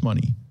hush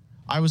money.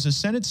 I was a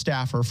Senate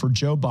staffer for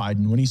Joe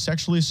Biden when he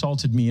sexually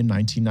assaulted me in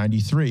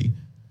 1993.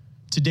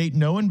 To date,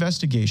 no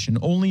investigation,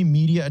 only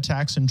media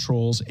attacks and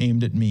trolls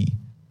aimed at me.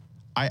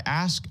 I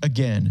ask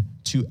again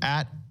to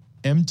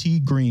 @MT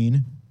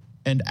Green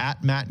and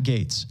 @Matt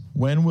Gaetz,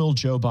 when will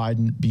Joe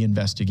Biden be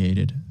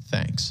investigated?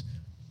 Thanks.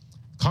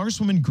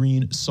 Congresswoman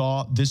Green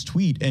saw this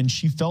tweet and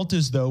she felt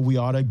as though we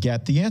ought to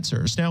get the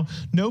answers. Now,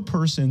 no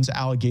person's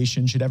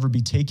allegation should ever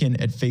be taken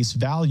at face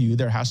value.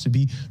 There has to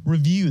be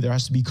review. There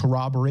has to be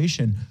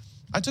corroboration.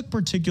 I took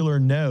particular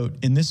note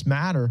in this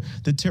matter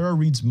that Tara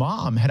Reade's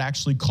mom had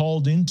actually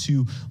called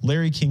into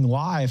Larry King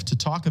Live to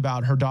talk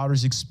about her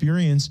daughter's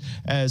experience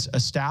as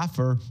a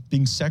staffer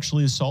being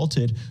sexually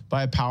assaulted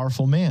by a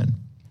powerful man.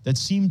 That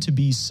seemed to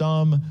be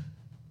some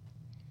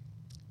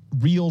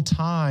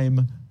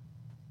real-time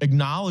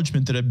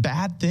acknowledgement that a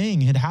bad thing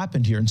had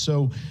happened here. And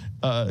so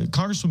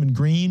Congresswoman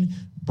Green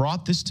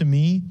brought this to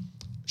me.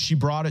 She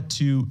brought it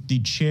to the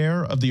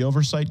chair of the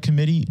Oversight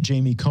Committee,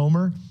 Jamie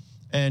Comer,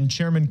 and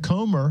Chairman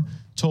Comer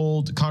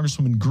told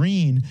Congresswoman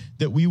Green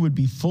that we would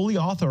be fully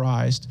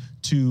authorized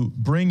to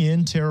bring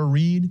in Tara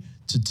Reade,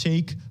 to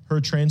take her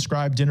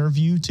transcribed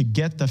interview, to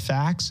get the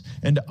facts,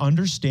 and to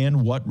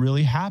understand what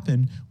really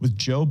happened with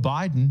Joe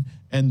Biden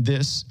and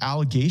this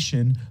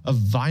allegation of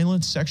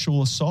violent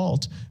sexual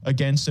assault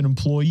against an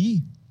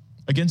employee,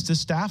 against a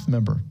staff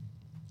member.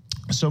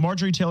 So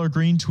Marjorie Taylor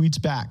Greene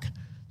tweets back,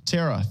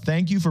 Tara,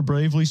 thank you for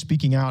bravely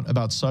speaking out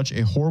about such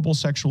a horrible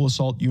sexual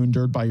assault you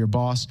endured by your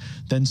boss,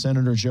 then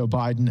Senator Joe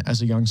Biden,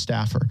 as a young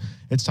staffer.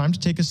 It's time to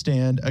take a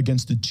stand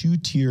against the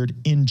two-tiered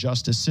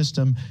injustice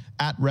system.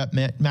 At Rep.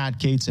 Matt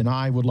Gaetz and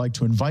I would like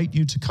to invite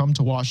you to come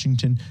to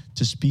Washington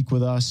to speak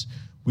with us.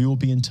 We will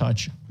be in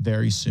touch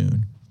very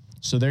soon.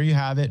 So there you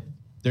have it.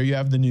 There you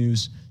have the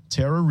news.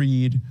 Tara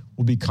Reade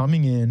will be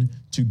coming in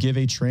to give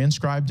a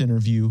transcribed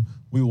interview.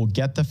 We will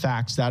get the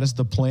facts. That is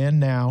the plan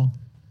now.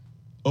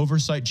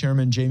 Oversight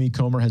Chairman Jamie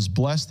Comer has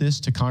blessed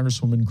this to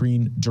Congresswoman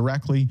Greene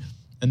directly,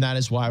 and that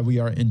is why we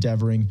are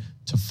endeavoring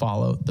to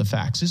follow the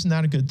facts. Isn't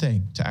that a good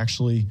thing, to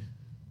actually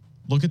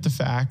look at the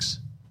facts,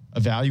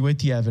 evaluate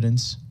the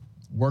evidence,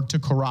 work to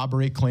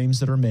corroborate claims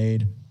that are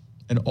made,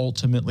 and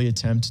ultimately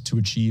attempt to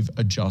achieve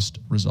a just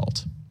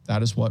result?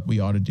 That is what we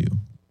ought to do.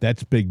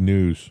 That's big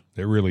news.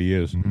 It really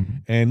is. Mm-hmm.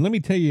 And let me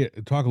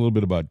talk a little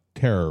bit about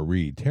Tara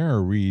Reade. Tara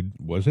Reade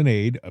was an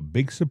aide, a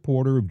big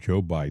supporter of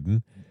Joe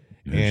Biden.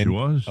 Yes, and she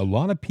was. A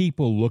lot of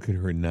people look at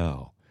her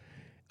now.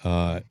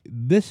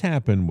 This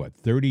happened,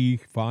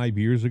 35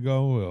 years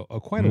ago?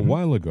 Quite a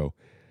while ago.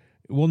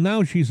 Well,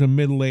 now she's a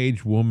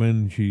middle-aged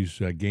woman. She's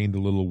gained a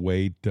little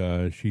weight.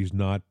 She's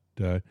not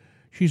the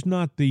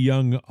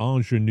young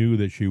ingenue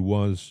that she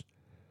was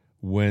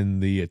when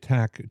the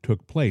attack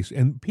took place.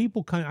 And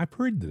people I've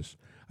heard this.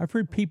 I've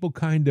heard people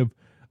kind of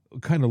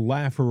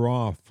laugh her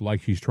off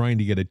like she's trying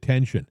to get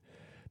attention.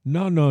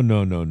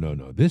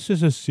 No. This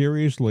is a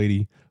serious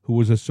lady who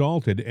was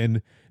assaulted,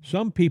 and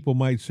some people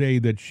might say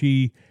that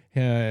she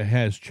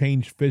has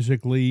changed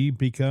physically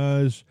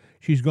because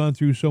she's gone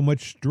through so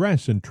much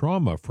stress and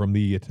trauma from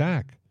the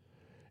attack.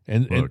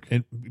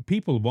 And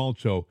people have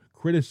also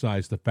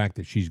criticized the fact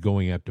that she's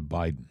going after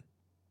Biden.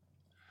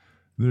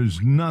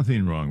 There's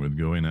nothing wrong with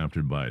going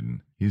after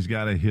Biden. He's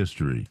got a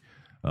history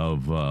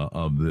of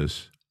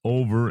this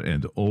over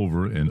and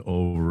over and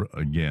over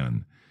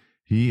again.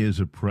 He is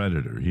a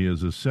predator. He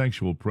is a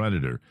sexual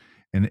predator.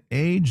 And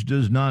age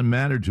does not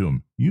matter to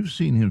him. You've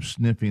seen him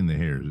sniffing the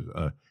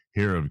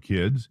hair of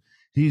kids.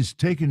 He's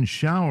taken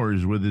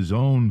showers with his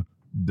own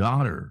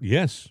daughter.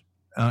 Yes.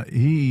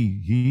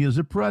 He is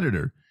a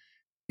predator.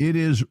 It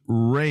is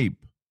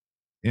rape.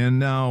 And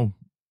now,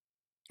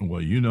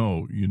 well, you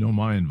know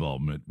my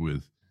involvement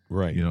with,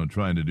 right,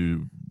 trying to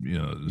do,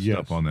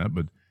 stuff on that.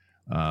 But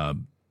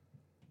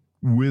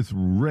with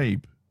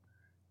rape,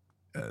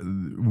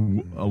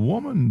 a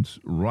woman's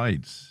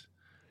rights,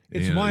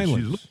 it's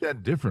violence. She's looked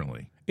at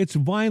differently. It's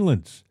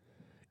violence.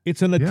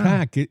 It's an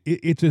attack.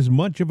 It's as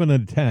much of an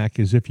attack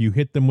as if you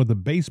hit them with a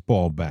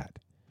baseball bat.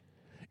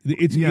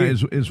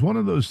 It's one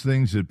of those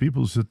things that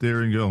people sit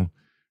there and go,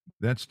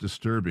 that's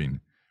disturbing.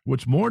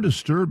 What's more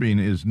disturbing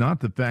is not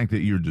the fact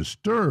that you're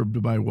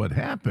disturbed by what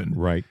happened.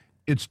 Right.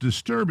 It's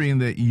disturbing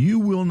that you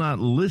will not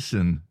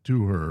listen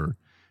to her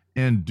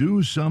and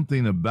do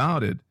something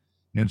about it.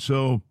 And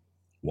so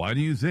why do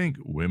you think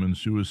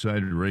women's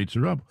suicide rates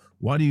are up?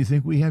 Why do you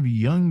think we have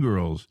young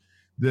girls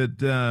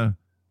that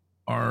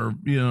are,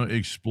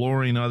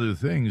 exploring other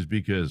things?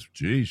 Because,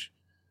 geez,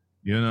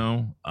 they're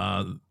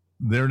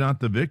not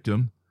the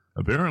victim.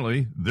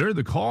 Apparently, they're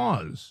the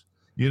cause,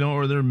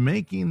 or they're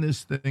making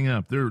this thing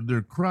up.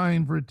 They're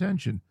crying for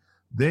attention.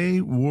 They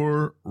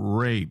were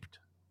raped.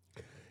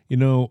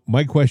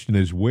 My question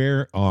is,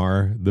 where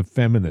are the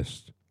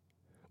feminists?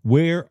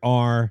 Where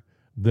are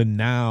the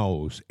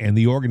nows and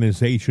the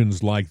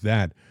organizations like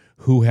that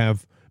who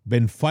have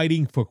been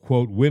fighting for,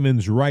 quote,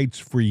 women's rights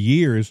for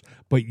years,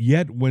 but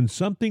yet when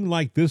something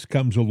like this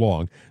comes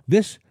along,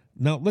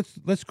 now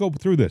let's go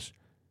through this.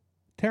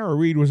 Tara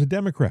Reade was a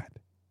Democrat,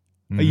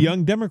 a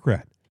young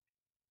Democrat.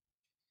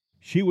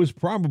 She was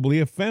probably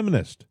a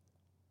feminist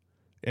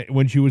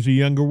when she was a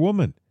younger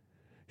woman.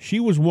 She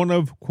was one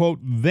of, quote,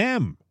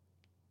 them,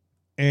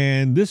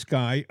 and this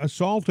guy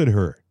assaulted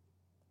her.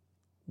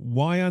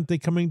 Why aren't they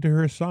coming to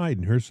her side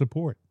and her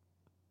support?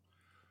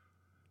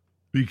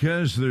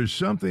 Because there's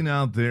something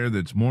out there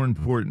that's more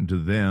important to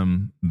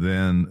them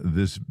than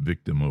this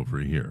victim over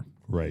here.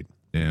 Right.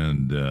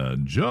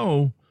 And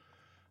Joe,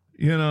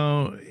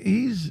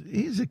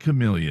 he's a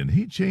chameleon.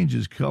 He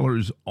changes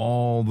colors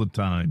all the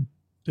time.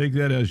 Take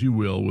that as you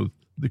will with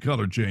the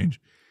color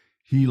change.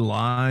 He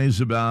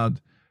lies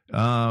about, he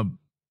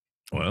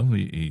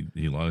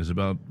lies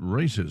about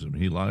racism.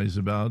 He lies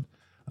about,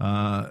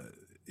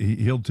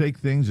 he'll take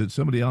things that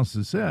somebody else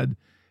has said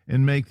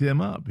and make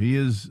them up. He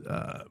is,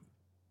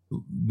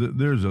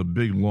 there's a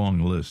big long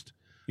list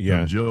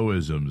of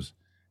Joe-isms,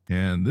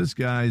 and this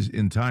guy's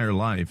entire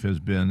life has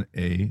been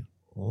a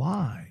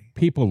lie.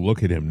 People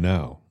look at him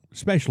now,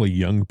 especially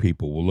young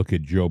people will look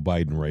at Joe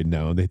Biden right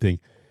now, and they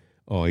think,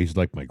 oh, he's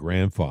like my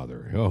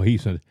grandfather. Oh,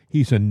 he's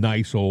a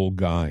nice old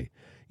guy.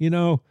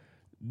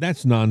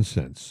 That's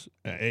nonsense.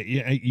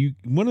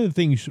 One of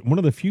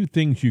the few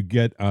things you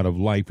get out of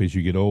life as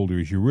you get older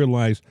is you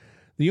realize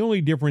the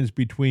only difference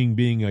between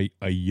being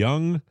a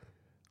young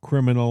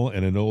criminal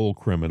and an old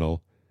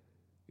criminal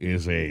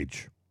is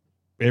age.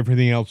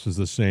 Everything else is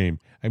the same.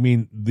 I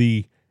mean,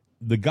 the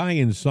guy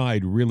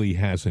inside really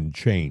hasn't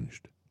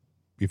changed.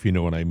 if you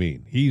know what I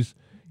mean. He's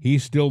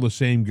still the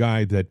same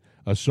guy that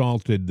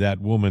assaulted that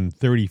woman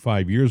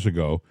 35 years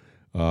ago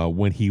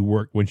when she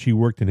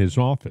worked in his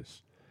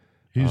office.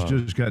 He's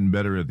just gotten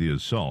better at the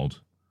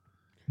assault,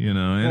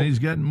 and he's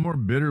gotten more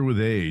bitter with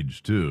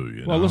age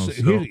too.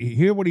 Listen,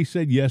 hear what he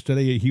said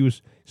yesterday. He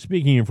was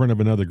speaking in front of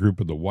another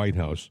group at the White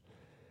House,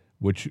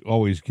 which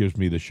always gives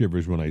me the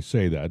shivers when I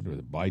say that,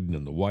 Biden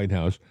in the White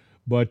House.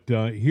 But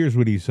here's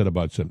what he said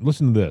about something.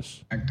 Listen to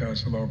this.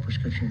 To lower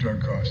prescription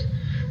drug costs.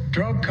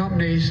 Drug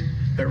companies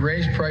that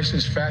raise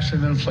prices faster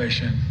than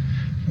inflation.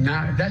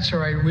 Now, that's all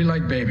right. We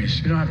like babies.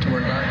 You don't have to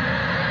worry about it.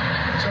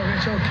 So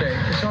it's okay.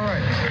 It's all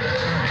right.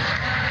 It's all right.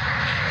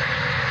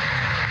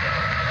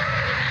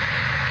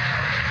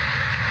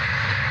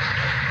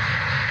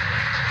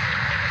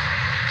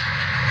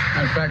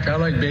 In fact, I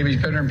like babies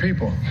better than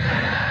people.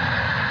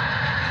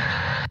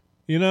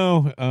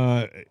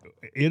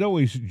 It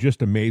always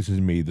just amazes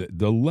me that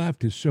the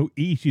left is so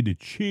easy to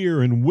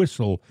cheer and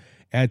whistle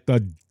at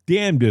the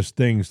damnedest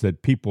things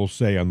that people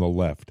say on the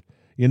left.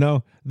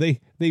 They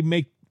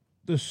make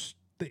this.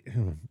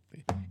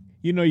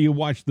 You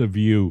watch The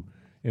View,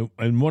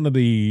 and one of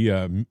the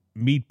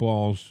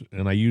meatballs,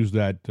 and I use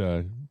that.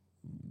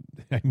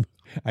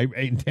 I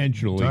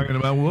intentionally talking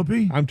about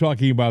Whoopi. I'm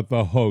talking about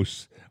the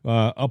hosts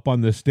up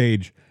on the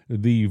stage,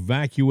 the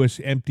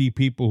vacuous, empty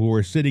people who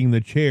are sitting in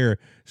the chair,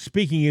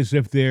 speaking as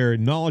if they're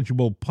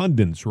knowledgeable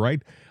pundits.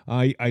 Right?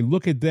 I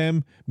look at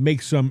them,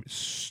 make some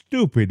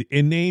stupid,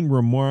 inane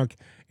remark,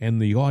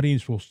 and the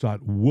audience will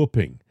start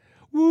whooping.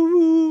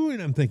 Woo!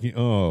 And I'm thinking,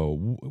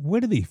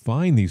 where do they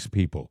find these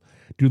people?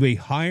 Do they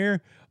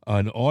hire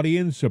an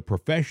audience of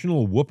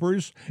professional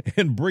whoopers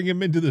and bring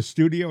them into the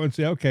studio and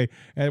say, okay,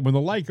 and when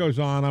the light goes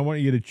on, I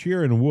want you to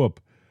cheer and whoop?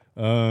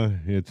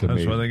 It's amazing.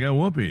 That's why they got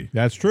Whoopi.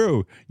 That's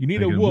true. You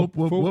need a whoop.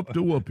 Whoop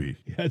to Whoopi.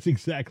 That's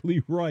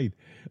exactly right.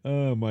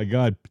 Oh, my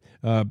God.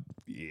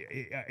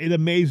 It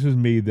amazes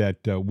me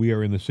that we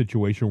are in the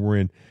situation we're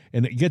in.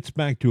 And it gets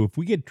back to, if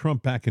we get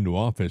Trump back into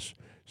office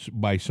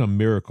by some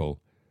miracle,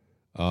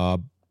 are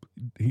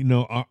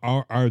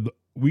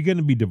we going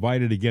to be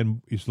divided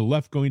again? Is the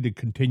left going to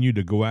continue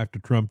to go after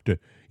Trump to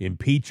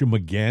impeach him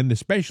again,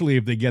 especially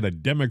if they get a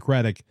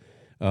Democratic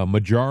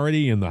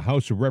majority in the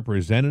House of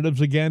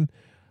Representatives again?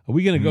 Are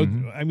we going to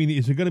go? I mean,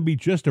 is it going to be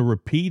just a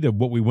repeat of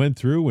what we went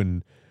through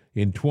in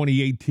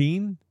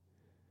 2018?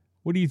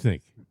 What do you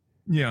think?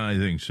 Yeah, I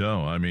think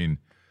so. I mean,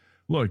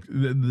 look,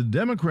 the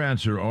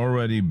Democrats are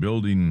already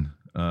building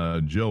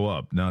Joe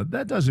up. Now,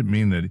 that doesn't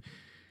mean that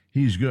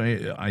he's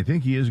going. I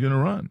think he is going to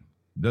run.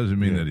 Doesn't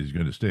mean that he's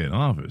going to stay in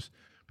office,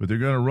 but they're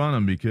going to run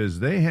him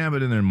because they have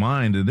it in their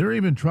mind, and they're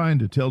even trying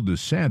to tell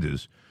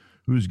DeSantis,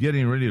 who's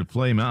getting ready to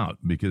flame out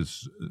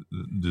because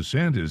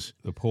DeSantis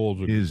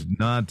is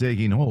not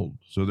taking hold.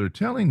 So they're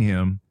telling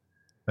him,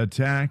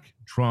 attack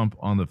Trump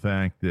on the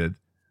fact that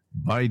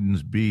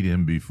Biden's beat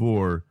him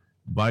before.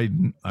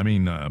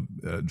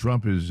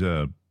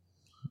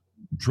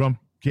 Trump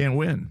can't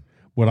win.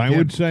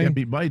 Can't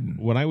beat Biden.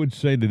 What I would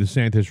say to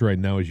DeSantis right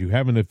now is you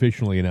haven't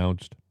officially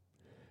announced.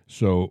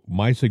 So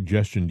my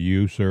suggestion to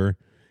you, sir,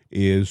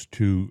 is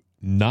to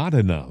not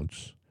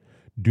announce.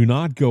 Do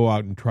not go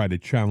out and try to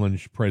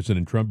challenge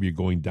President Trump. You're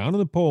going down in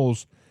the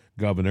polls,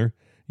 Governor.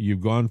 You've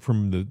gone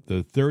from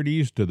the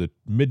 30s to the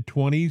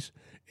mid-20s,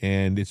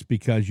 and it's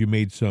because you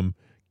made some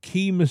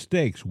key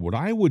mistakes. What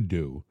I would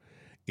do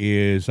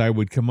is I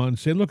would come on and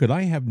say, look,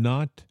 I have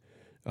not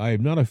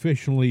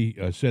officially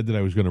said that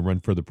I was going to run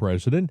for the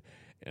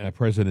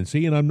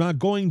presidency, and I'm not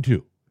going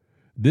to.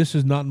 This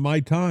is not my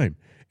time.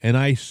 And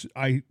I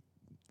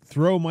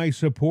throw my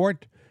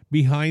support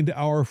behind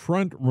our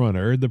front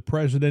runner, the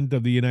President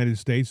of the United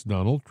States,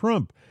 Donald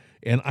Trump.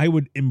 And I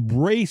would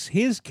embrace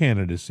his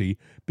candidacy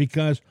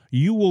because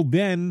you will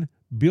then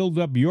build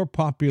up your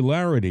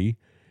popularity.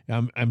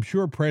 I'm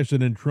sure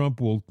President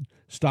Trump will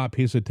stop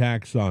his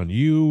attacks on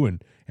you,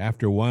 and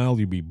after a while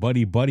you'll be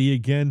buddy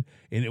again,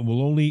 and it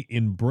will only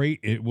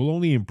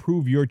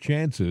improve your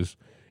chances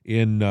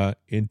in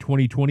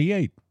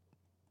 2028.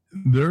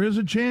 There is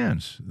a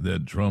chance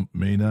that Trump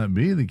may not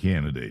be the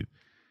candidate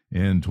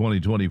in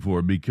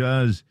 2024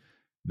 because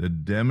the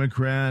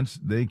Democrats,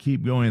 they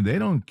keep going. They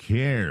don't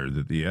care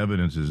that the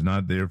evidence is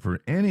not there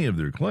for any of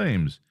their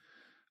claims.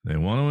 They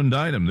want to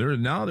indict him.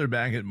 They're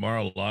back at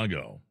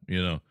Mar-a-Lago.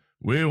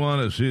 We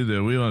want to see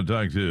that. We want to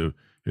talk to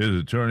his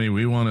attorney.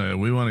 We want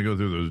to go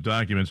through those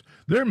documents.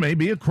 There may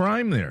be a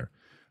crime there.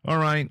 All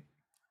right.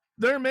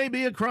 There may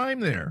be a crime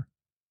there.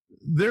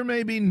 There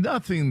may be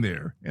nothing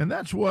there. And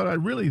that's what I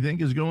really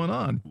think is going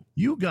on.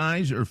 You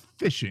guys are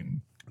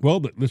fishing.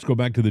 Well, let's go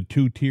back to the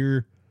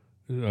two-tier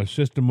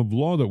system of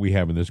law that we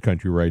have in this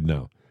country right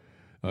now.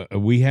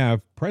 We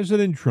have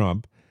President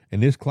Trump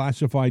and his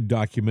classified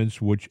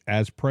documents, which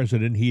as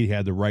president, he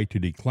had the right to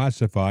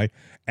declassify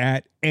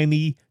at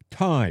any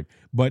time.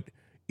 But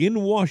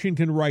in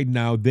Washington right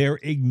now, they're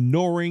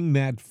ignoring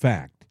that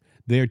fact.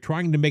 They're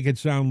trying to make it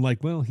sound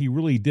like, well, he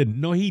really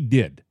didn't. No, he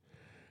did.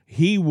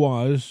 He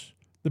was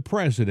the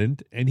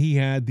president, and he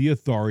had the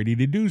authority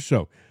to do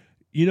so.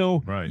 You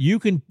know, Right. you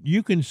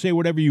can say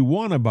whatever you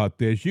want about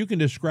this. You can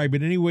describe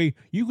it any way.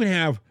 You can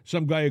have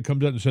some guy who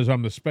comes out and says,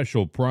 I'm the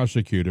special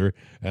prosecutor,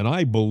 and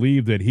I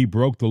believe that he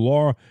broke the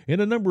law in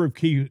a number of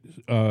key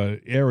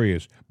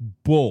areas.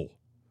 Bull.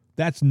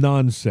 That's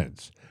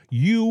nonsense.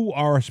 You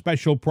are a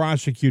special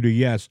prosecutor,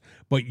 yes,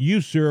 but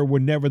you, sir, were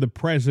never the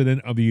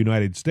president of the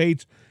United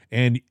States.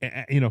 And,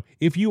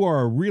 if you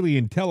are a really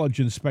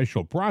intelligent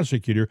special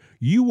prosecutor,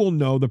 you will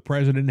know the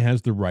president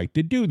has the right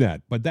to do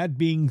that. But that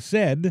being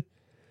said,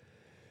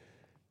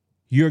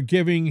 you're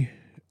giving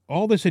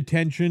all this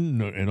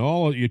attention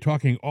and you're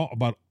talking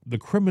about the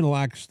criminal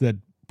acts that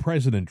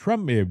President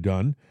Trump may have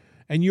done,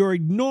 and you're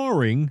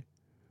ignoring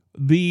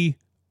the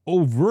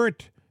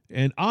overt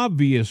and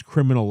obvious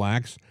criminal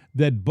acts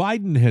that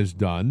Biden has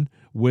done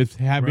with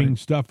having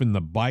stuff in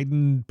the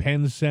Biden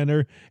Penn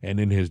Center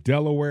and in his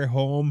Delaware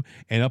home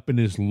and up in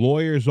his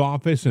lawyer's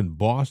office in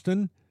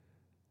Boston.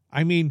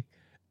 I mean,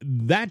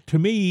 that to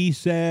me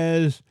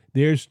says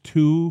there's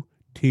two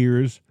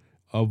tiers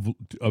of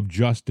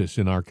justice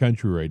in our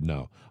country right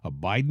now, a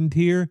Biden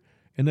tier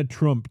and a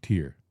Trump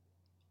tier.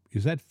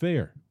 Is that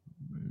fair?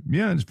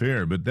 Yeah, it's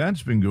fair, but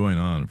that's been going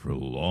on for a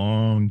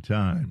long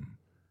time.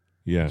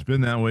 Yeah, it's been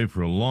that way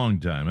for a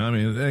long time. I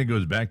mean, that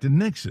goes back to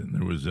Nixon.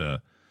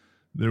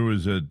 There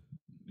was a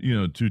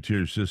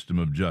two-tier system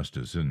of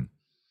justice, and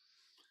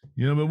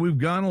but we've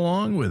gone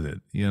along with it.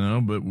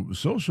 But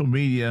social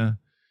media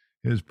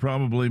has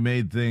probably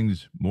made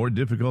things more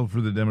difficult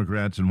for the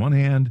Democrats on one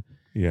hand,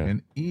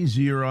 and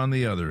easier on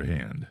the other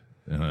hand.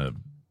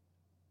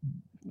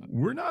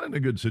 We're not in a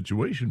good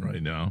situation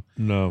right now.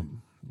 No,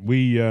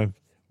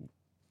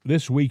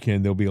 this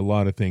weekend there'll be a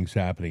lot of things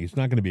happening. It's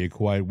not going to be a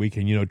quiet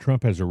weekend.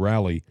 Trump has a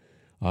rally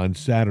on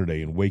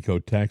Saturday in Waco,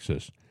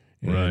 Texas.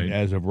 And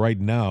as of right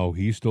now,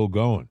 he's still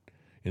going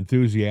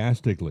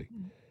enthusiastically.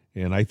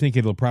 And I think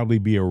it'll probably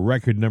be a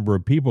record number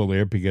of people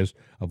there because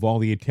of all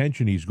the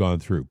attention he's gone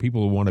through.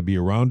 People who want to be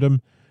around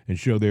him and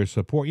show their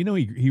support.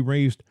 He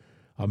raised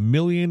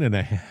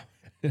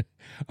 $1.5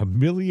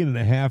 million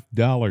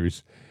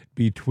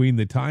between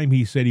the time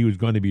he said he was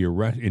going to be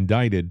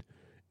indicted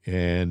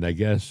and I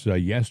guess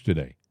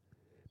yesterday.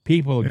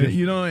 People just,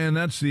 and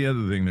that's the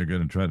other thing they're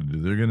going to try to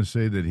do. They're going to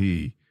say that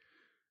he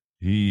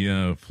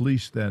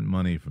fleeced that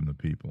money from the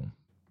people.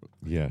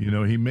 Yeah.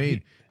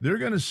 They're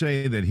going to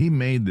say that he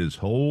made this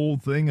whole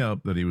thing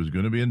up, that he was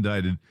going to be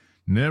indicted,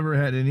 never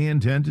had any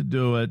intent to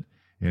do it,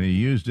 and he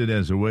used it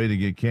as a way to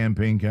get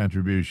campaign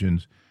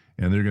contributions,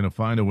 and they're going to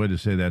find a way to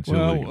say that's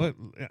illegal.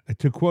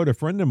 To quote a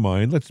friend of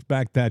mine, let's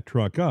back that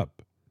truck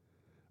up.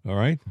 All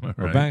right?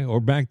 Or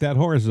back that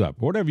horse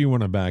up, whatever you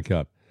want to back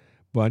up.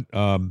 But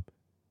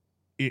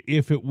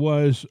if it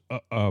was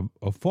a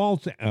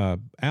false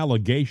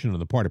allegation on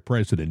the part of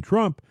President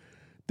Trump,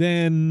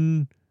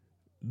 then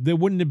there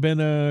wouldn't have been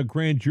a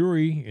grand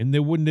jury and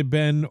there wouldn't have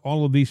been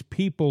all of these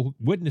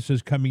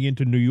witnesses coming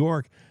into New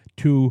York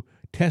to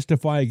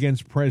testify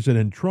against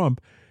President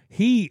Trump.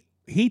 He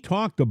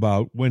talked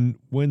about when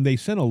they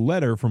sent a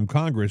letter from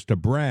Congress to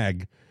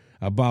Bragg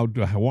about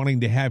wanting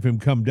to have him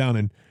come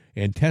down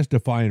and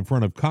testify in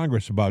front of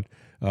Congress about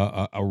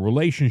a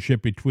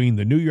relationship between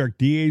the New York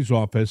DA's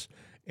office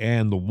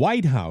and the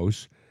White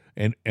House.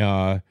 And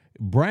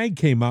Bragg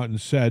came out and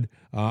said,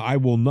 I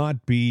will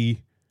not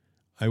be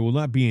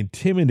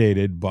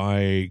intimidated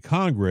by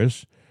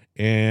Congress,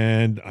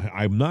 and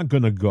I'm not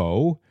going to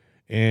go,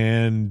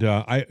 and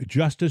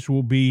justice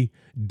will be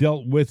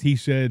dealt with, he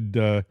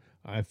said,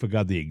 I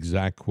forgot the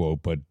exact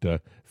quote, but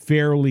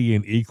fairly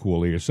and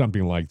equally or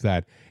something like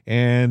that.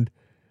 And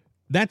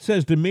that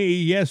says to me,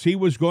 yes, he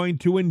was going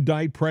to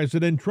indict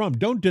President Trump.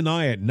 Don't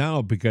deny it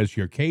now because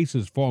your case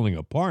is falling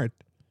apart.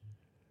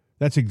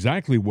 That's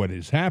exactly what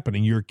is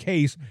happening. Your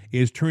case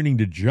is turning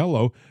to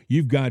jello.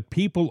 You've got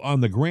people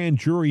on the grand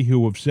jury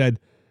who have said,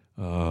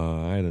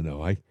 I don't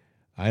know, I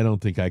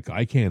don't think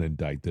I can't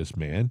indict this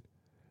man.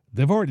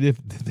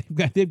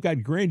 They've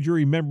got grand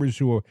jury members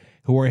who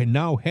are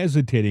now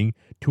hesitating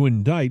to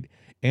indict,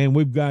 and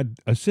we've got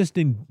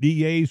assistant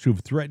DAs who've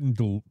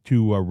threatened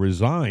to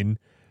resign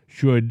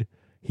should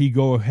he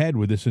go ahead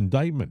with this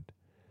indictment.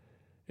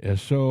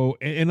 So,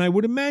 and I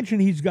would imagine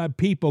he's got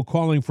people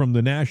calling from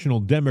the National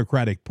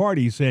Democratic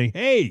Party saying,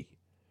 hey,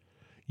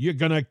 you're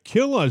going to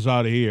kill us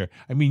out of here.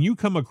 I mean, you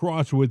come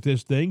across with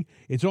this thing,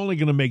 it's only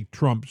going to make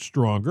Trump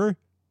stronger.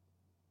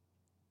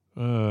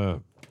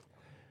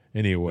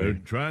 Anyway. They're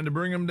trying to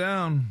bring him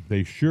down.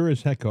 They sure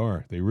as heck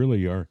are. They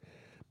really are.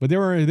 But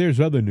there's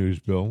other news,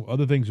 Bill.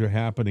 Other things are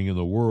happening in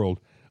the world.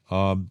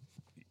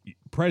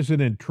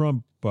 President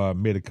Trump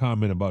made a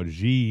comment about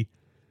Xi.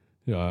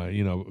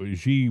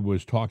 Xi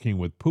was talking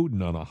with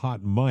Putin on a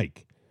hot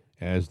mic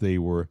as they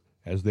were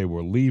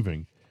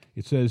leaving.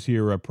 It says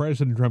here,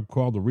 President Trump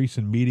called the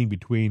recent meeting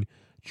between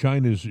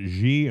China's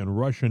Xi and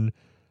Russian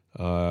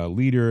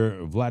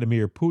leader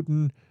Vladimir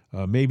Putin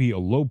maybe a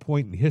low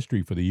point in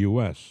history for the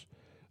U.S.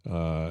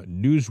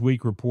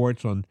 Newsweek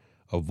reports on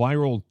a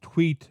viral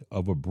tweet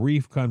of a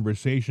brief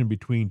conversation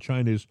between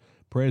China's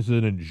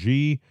President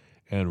Xi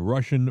and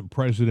Russian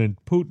President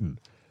Putin.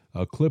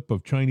 a clip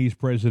of Chinese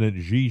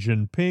President Xi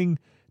Jinping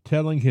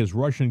telling his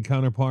Russian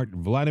counterpart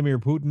Vladimir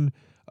Putin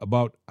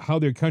about how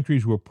their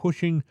countries were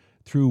pushing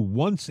through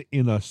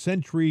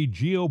once-in-a-century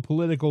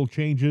geopolitical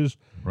changes.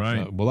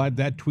 Right.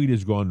 That tweet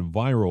has gone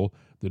viral.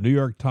 The New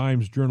York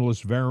Times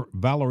journalist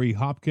Valerie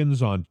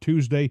Hopkins on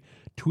Tuesday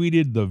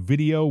tweeted the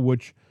video,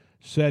 which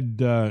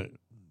said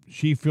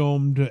she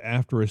filmed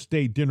after a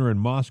state dinner in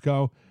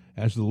Moscow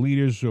as the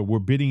leaders were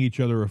bidding each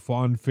other a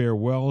fond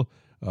farewell.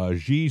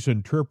 Xi's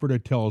interpreter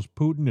tells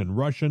Putin in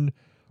Russian,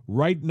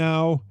 "Right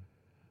now,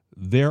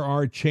 there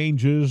are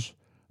changes,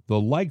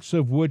 the likes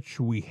of which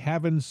we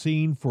haven't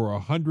seen for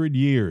 100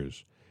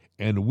 years,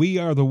 and we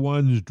are the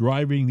ones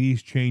driving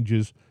these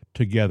changes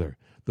together."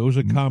 Those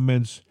are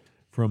comments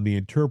from the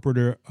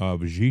interpreter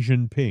of Xi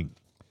Jinping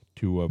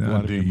to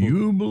Vladimir Putin. Do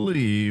you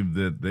believe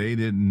that they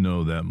didn't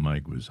know that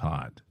mic was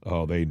hot?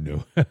 Oh, they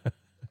knew.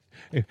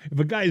 If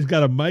a guy's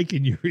got a mic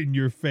in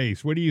your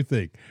face, what do you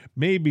think?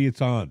 Maybe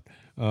it's on.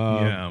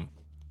 Yeah.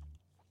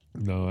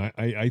 No,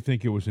 I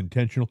think it was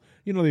intentional.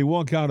 You know, they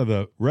walk out of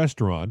the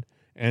restaurant,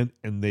 and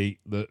the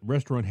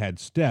restaurant had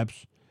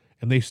steps,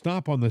 and they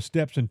stop on the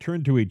steps and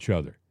turn to each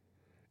other.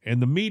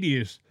 And the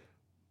media's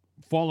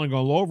falling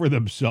all over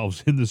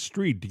themselves in the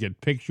street to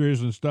get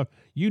pictures and stuff.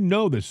 You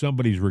know that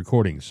somebody's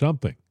recording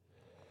something.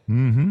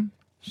 Mm-hmm.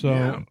 So,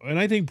 Yeah. And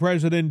I think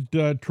President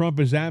Trump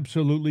is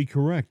absolutely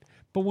correct.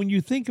 But when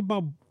you think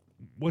about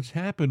what's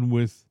happened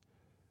with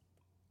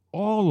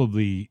all of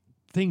the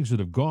things that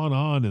have gone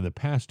on in the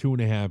past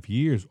 2.5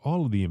 years,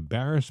 all of the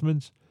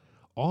embarrassments,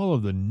 all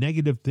of the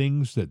negative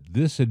things that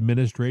this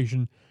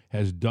administration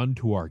has done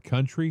to our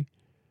country,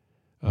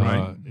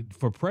 Right.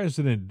 For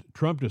President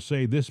Trump to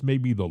say this may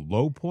be the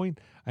low point,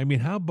 I mean,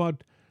 how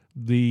about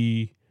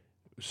the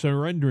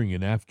surrendering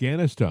in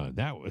Afghanistan?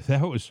 That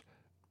was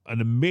an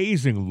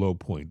amazing low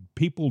point.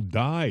 People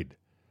died.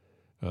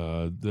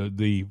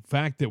 The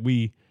fact that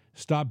we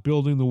stopped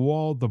building the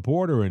wall at the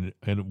border and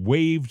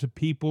waved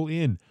people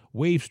in,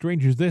 waved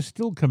strangers, they're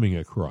still coming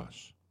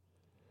across.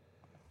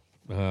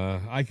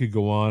 I could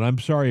go on. I'm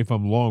sorry if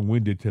I'm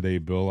long-winded today,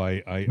 Bill.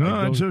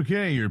 No, it's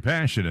okay. You're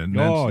passionate. And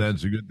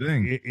that's a good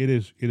thing. It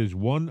is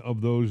one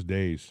of those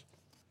days.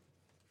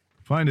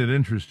 Find it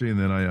interesting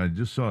that I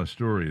just saw a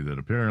story that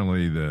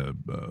apparently the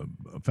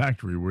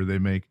factory where they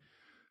make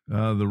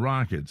the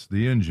rockets,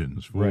 the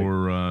engines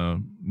for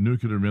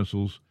nuclear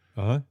missiles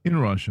in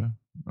Russia,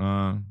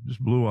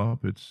 just blew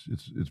up. It's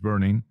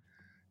burning,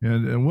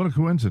 and what a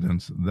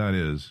coincidence that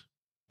is.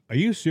 Are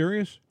you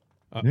serious?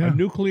 A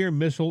nuclear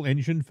missile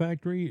engine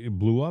factory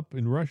blew up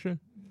in Russia?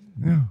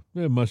 Yeah.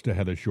 It must have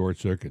had a short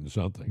circuit or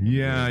something.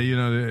 Yeah, these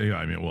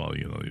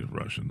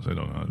Russians, they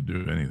don't know how to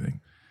do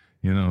anything.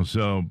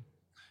 So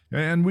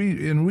and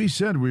we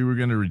said we were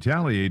going to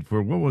retaliate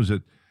for, what was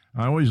it?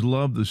 I always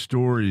love the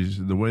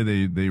stories, the way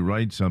they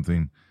write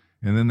something,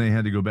 and then they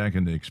had to go back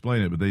and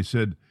explain it, but they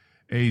said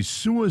a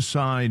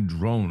suicide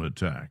drone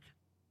attack.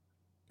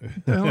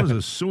 What the hell is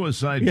a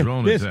suicide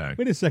drone attack?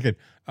 Wait a second.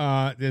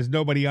 There's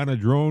nobody on a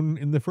drone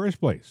in the first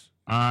place.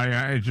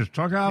 It just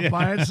took off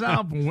by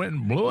itself and went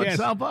and blew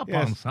itself up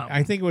on something.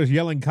 I think it was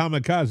yelling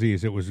kamikaze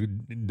as it was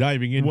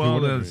diving into.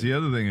 Well, that's the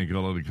other thing they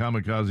call it, a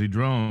kamikaze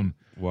drone.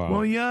 Wow.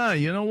 Well, yeah,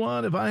 you know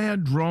what? If I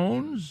had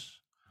drones,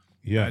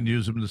 I'd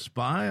use them to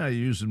spy. I'd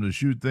use them to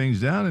shoot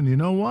things down. And you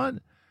know what?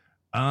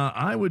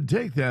 I would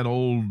take that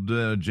old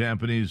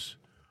Japanese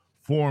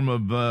form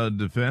of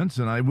defense,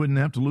 and I wouldn't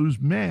have to lose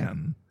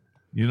man.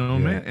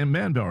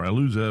 Manpower. I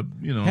lose a.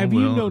 Have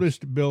you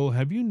noticed, Bill?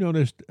 Have you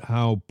noticed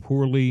how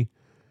poorly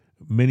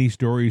many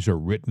stories are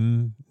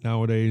written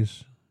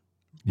nowadays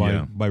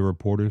by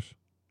reporters?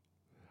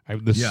 I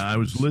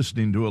was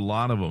listening to a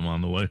lot of them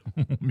on the way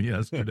home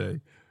yesterday.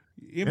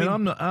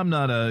 I'm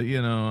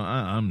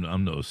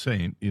no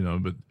saint,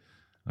 but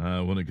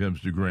when it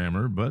comes to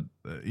grammar, but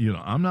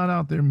I'm not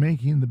out there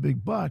making the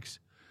big bucks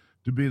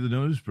to be the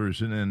news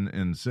person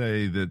and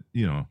say that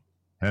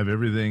have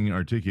everything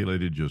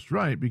articulated just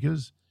right,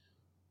 because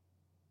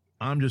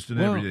I'm just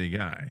an everyday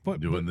guy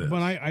doing this.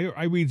 But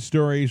I read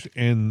stories,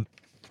 and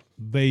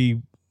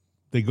they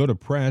go to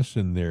press,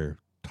 and there are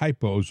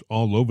typos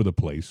all over the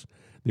place.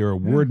 There are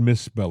word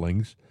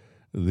misspellings.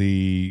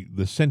 The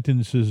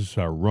sentences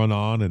are run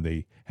on, and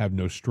they have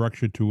no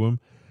structure to them.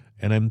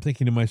 And I'm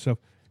thinking to myself,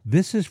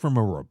 this is from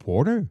a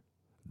reporter?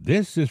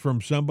 This is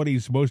from somebody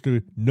who's supposed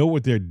to know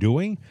what they're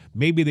doing?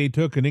 Maybe they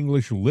took an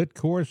English lit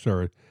course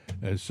or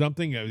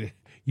something.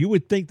 You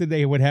would think that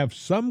they would have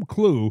some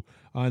clue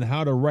on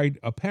how to write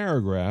a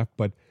paragraph,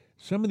 but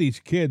some of these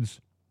kids,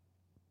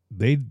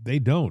 they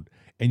don't.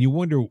 And you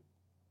wonder,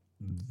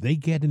 they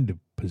get into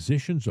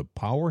positions of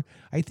power?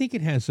 I think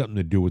it has something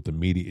to do with the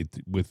media,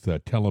 with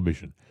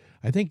television.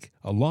 I think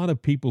a lot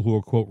of people who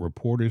are, quote,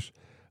 reporters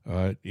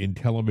in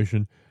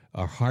television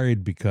are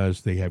hired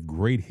because they have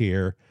great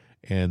hair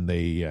and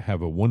they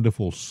have a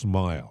wonderful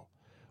smile,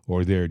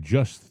 or they're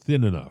just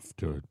thin enough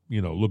to,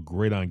 look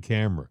great on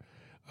camera.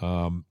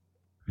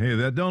 Hey,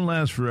 that don't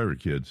last forever,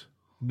 kids.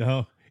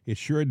 No, it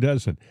sure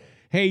doesn't.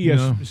 Hey,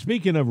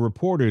 speaking of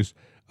reporters,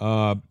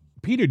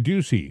 Peter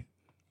Ducey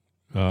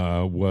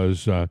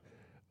was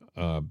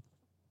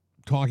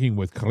talking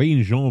with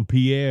Karine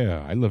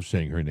Jean-Pierre. I love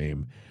saying her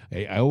name.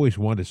 I always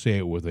want to say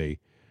it with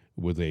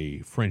a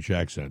French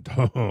accent.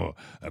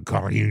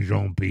 Karine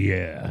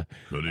Jean-Pierre.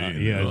 And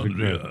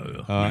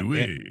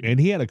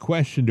he had a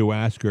question to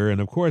ask her.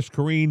 And, of course,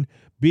 Karine,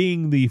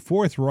 being the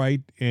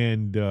forthright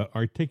and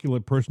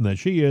articulate person that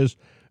she is,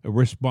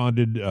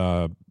 responded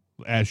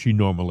as she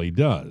normally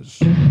does.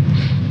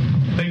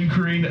 Thank you,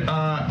 Karine.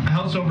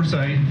 House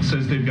Oversight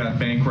says they've got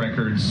bank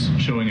records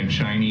showing a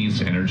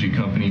Chinese energy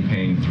company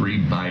paying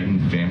 3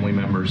 Biden family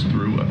members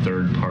through a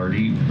third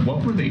party.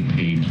 What were they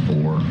paid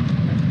for?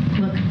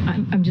 Look,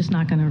 I'm just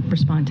not going to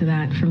respond to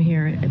that from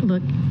here.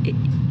 Look,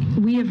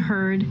 we have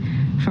heard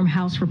from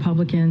House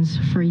Republicans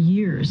for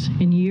years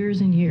and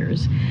years and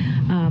years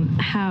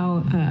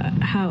how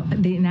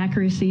the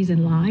inaccuracies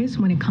and lies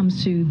when it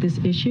comes to this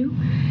issue.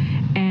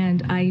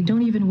 And I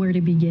don't even know where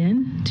to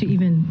begin to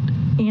even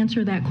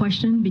answer that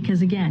question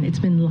because, again, it's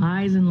been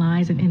lies and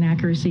lies and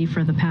inaccuracy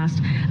for the past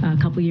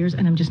couple of years,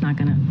 and I'm just not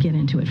going to get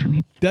into it from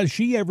here. Does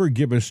she ever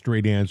give a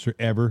straight answer,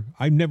 ever?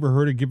 I've never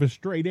heard her give a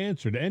straight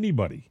answer to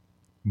anybody.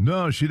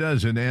 No, she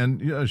doesn't.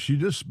 And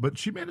but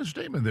she made a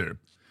statement there.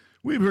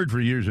 We've heard for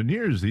years and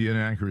years the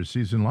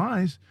inaccuracies and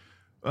lies.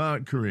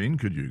 Karine,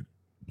 could you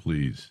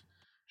please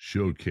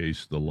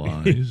showcase the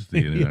lies,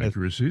 the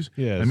inaccuracies?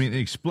 Yes. I mean,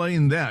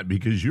 explain that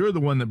because you're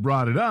the one that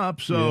brought it up,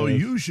 so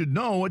you should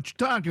know what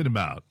you're talking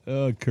about.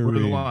 Karine. What are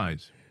the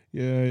lies?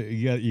 Yeah,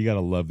 you got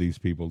to love these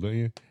people,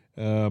 don't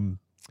you?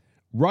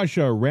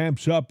 Russia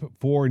ramps up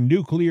for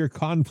nuclear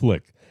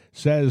conflict,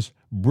 says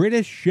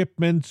British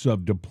shipments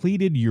of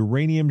depleted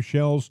uranium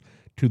shells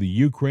to the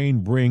Ukraine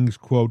brings,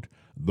 quote,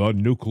 the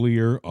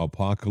nuclear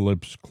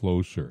apocalypse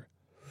closer.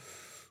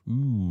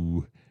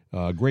 Ooh.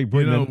 Great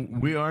Britain.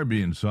 We are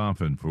being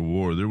softened for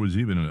war. There was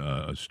even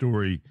a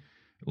story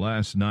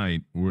last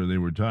night where they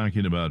were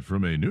talking about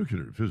from a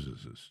nuclear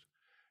physicist.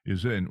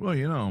 He's saying,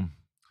 well,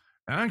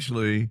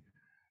 actually,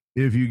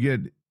 if you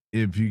get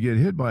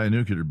hit by a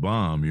nuclear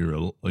bomb,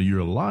 you're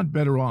a lot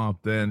better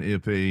off than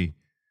if a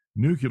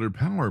nuclear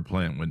power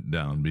plant went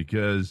down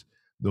because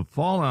the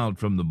fallout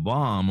from the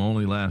bomb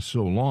only lasts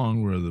so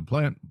long, where the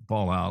plant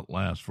fallout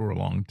lasts for a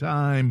long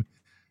time,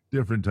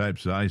 different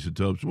types of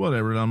isotopes,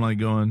 whatever. And I'm like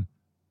going,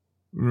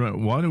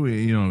 why do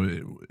we,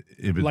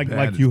 if it's bad,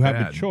 like you it's have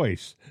bad. A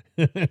choice,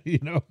 Yeah,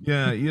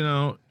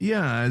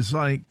 it's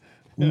like,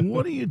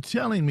 what are you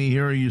telling me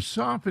here? Are you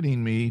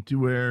softening me to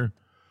where,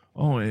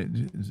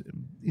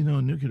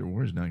 nuclear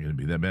war is not going to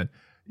be that bad?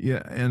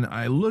 Yeah, and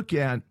I look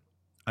at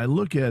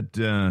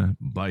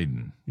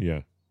Biden.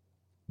 Yeah.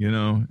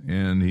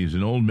 And he's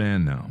an old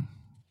man now.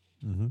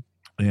 Mm-hmm.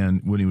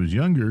 And when he was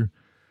younger,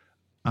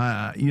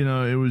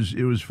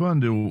 it was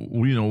fun to,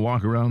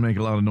 walk around, make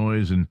a lot of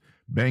noise and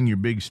bang your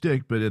big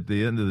stick. But at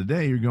the end of the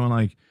day, you're going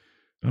like,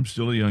 I'm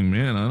still a young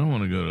man. I don't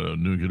want to go to a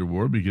nuclear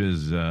war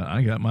because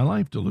I got my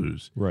life to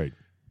lose. Right.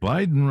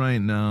 Biden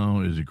right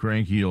now is a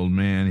cranky old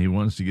man. He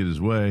wants to get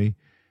his way.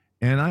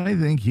 And I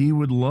think he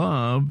would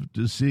love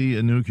to see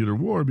a nuclear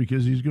war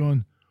because he's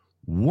going,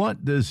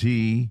 what does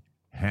he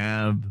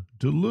have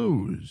to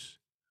lose?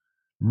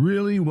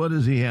 Really, what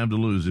does he have to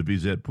lose? If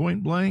he's at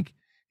point blank,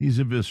 he's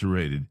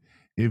eviscerated.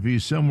 If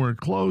he's somewhere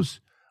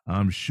close,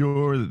 I'm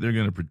sure that they're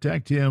going to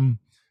protect him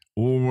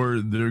or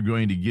they're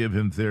going to give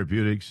him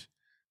therapeutics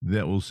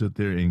that will sit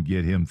there and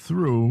get him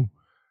through,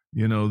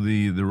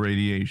 the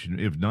radiation.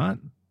 If not,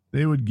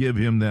 they would give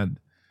him that,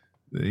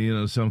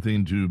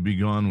 something to be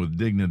gone with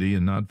dignity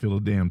and not feel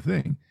a damn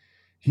thing.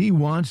 He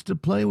wants to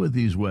play with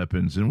these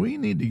weapons, and we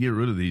need to get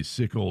rid of these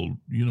sick old,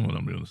 you know what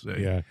I'm going to say.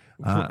 Yeah.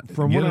 Get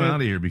them out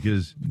of here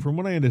because... From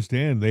what I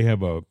understand, they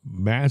have a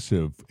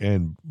massive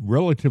and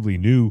relatively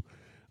new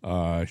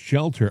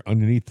shelter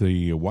underneath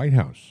the White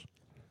House.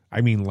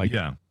 I mean,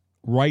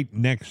 right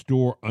next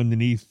door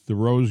underneath the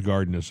Rose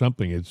Garden or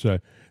something. It's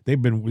they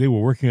were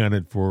working on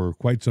it for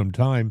quite some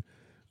time,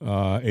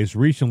 as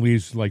recently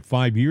as like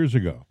 5 years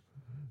ago.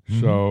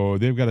 Mm-hmm. So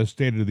they've got a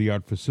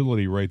state-of-the-art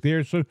facility right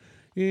there. So,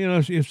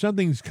 if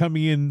something's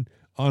coming in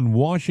on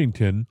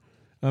Washington,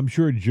 I'm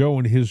sure Joe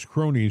and his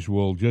cronies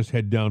will just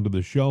head down to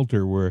the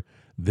shelter where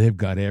they've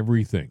got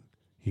everything.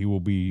 He will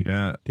be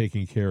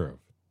taken care of.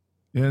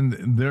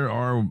 And there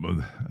are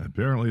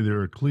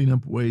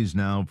cleanup ways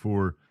now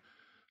for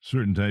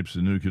certain types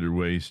of nuclear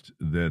waste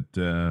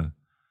that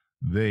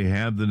they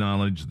have the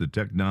knowledge, the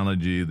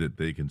technology that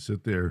they can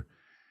sit there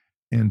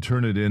and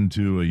turn it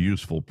into a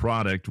useful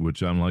product,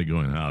 which I'm like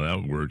going, how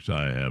that works,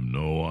 I have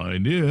no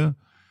idea.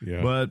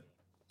 Yeah. But,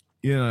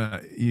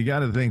 you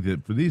got to think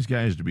that for these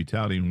guys to be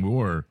touting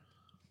war,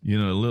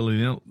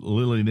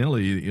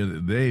 lily-nilly,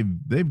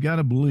 they've got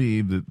to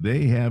believe that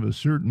they have a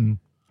certain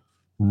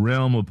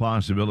realm of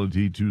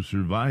possibility to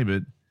survive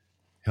it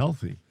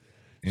healthy.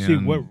 And see,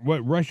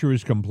 what Russia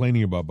is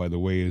complaining about, by the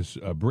way, is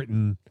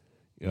Britain.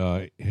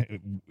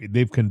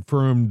 They've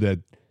confirmed that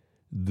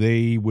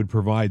they would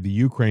provide the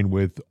Ukraine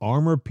with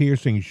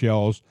armor-piercing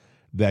shells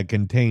that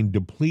contain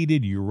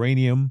depleted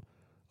uranium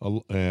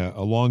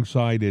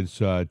alongside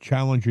its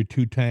Challenger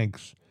 2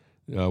 tanks,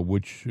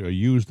 which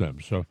use them.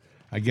 So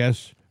I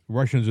guess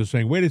Russians are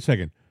saying, wait a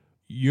second,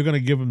 you're going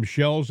to give them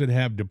shells that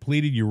have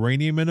depleted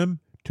uranium in them,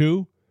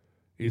 too?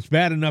 It's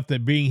bad enough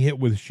that being hit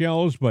with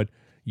shells, but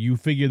you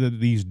figure that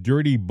these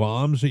dirty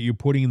bombs that you're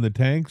putting in the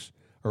tanks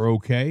are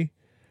okay?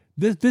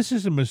 This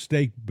is a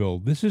mistake, Bill.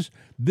 This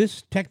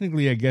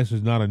technically, I guess,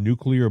 is not a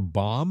nuclear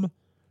bomb,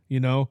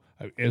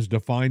 as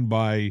defined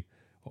by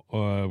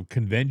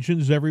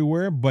conventions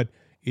everywhere, but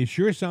it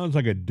sure sounds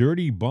like a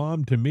dirty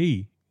bomb to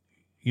me,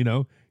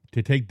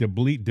 to take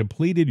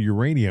depleted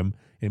uranium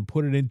and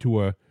put it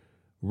into a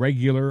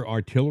regular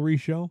artillery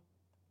shell.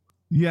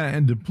 Yeah,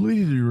 and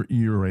depleted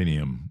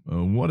uranium,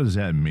 what does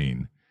that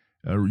mean?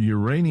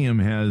 Uranium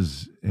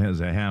has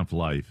a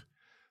half-life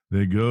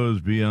that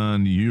goes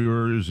beyond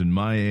yours and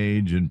my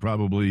age and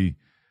probably,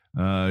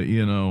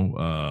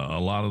 a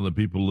lot of the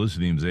people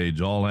listening's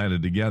age all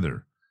added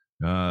together.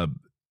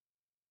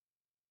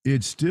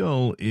 It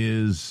still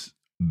is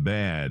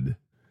bad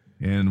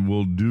and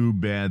will do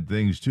bad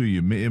things to you.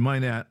 It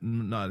might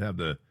not have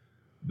the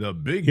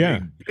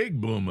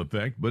big boom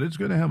effect, but it's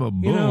going to have a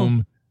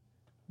boom.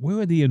 Where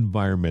are the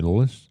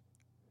environmentalists?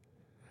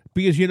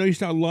 Because, you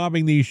start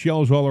lobbing these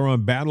shells all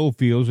around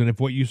battlefields, and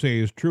if what you say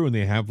is true and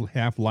they have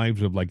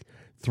half-lives of like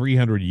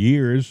 300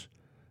 years,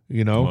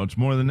 Well, it's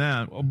more than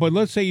that. But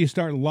let's say you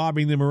start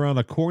lobbing them around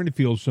a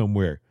cornfield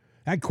somewhere.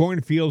 That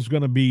cornfield's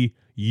going to be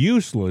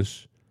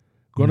useless,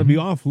 going to be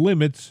off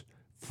limits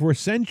for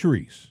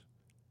centuries.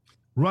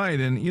 Right,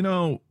 and,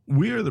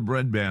 we are the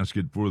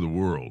breadbasket for the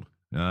world.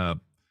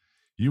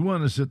 You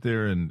want to sit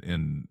there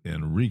and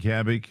wreak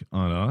havoc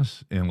on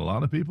us and a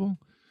lot of people?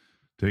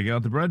 Take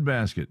out the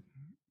breadbasket.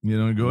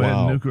 Go ahead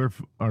and nuke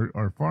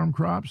our farm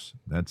crops.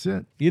 That's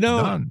it.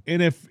 Done.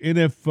 And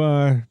if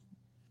a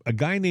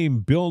guy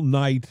named Bill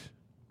Knight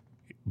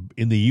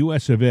in the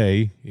U.S. of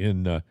A.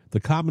 in the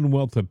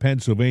Commonwealth of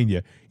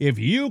Pennsylvania, if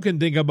you can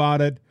think about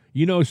it,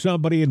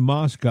 somebody in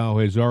Moscow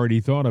has already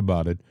thought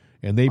about it,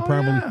 and they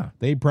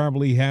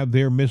probably have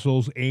their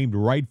missiles aimed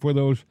right for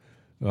those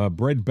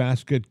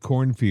breadbasket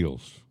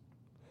cornfields.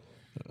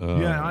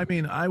 I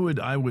would.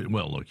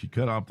 Well, look, you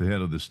cut off the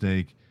head of the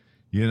snake.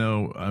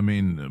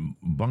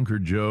 Bunker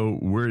Joe,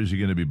 where is he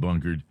going to be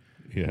bunkered?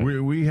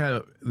 Yeah.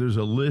 There's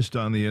a list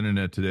on the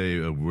internet today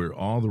of where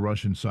all the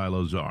Russian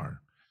silos are.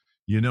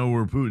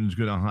 Where Putin's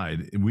going to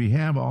hide. We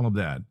have all of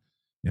that,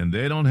 and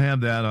they don't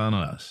have that on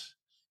us.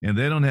 And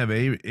they don't have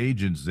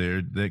agents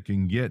there that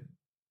can get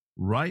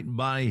right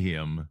by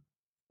him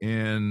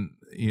and,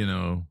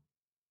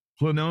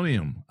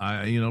 plutonium.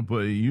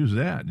 Use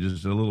that.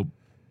 Just a little,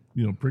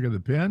 prick of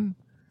the pen,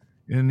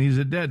 and he's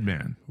a dead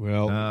man.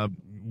 Well,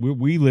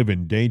 we live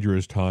in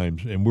dangerous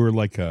times, and we're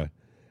like a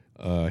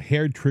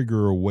hair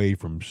trigger away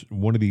from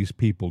one of these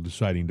people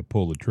deciding to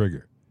pull the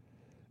trigger.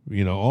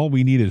 All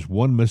we need is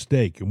one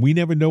mistake, and we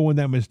never know when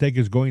that mistake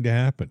is going to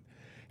happen.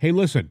 Hey,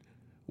 listen,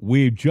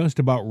 we've just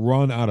about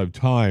run out of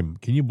time.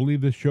 Can you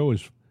believe this show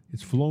it's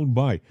flown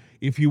by?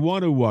 If you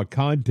want to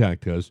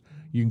contact us,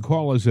 you can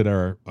call us at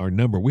our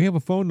number. We have a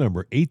phone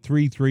number,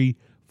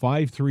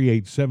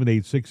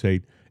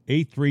 833-538-7868,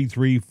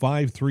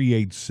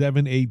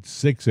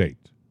 833-538-7868.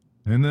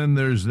 And then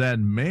there's that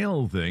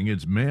mail thing.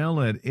 It's mail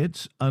at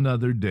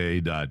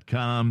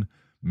itsanotherday.com,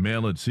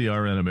 mail at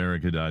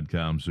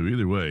crnamerica.com. So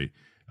either way,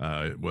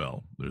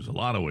 there's a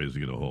lot of ways to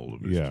get a hold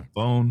of us. Yeah.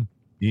 Phone,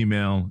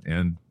 email,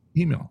 and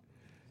email.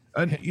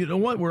 And you know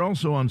what? We're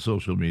also on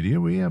social media.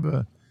 We have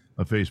a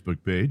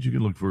Facebook page. You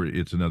can look for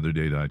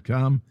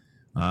itsanotherday.com.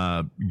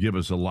 Give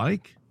us a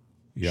like.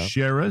 Yep.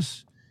 Share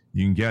us.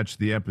 You can catch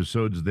the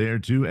episodes there,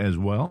 too, as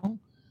well.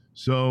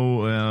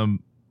 So,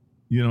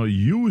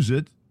 use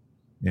it.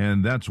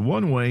 And that's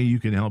one way you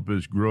can help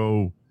us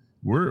grow.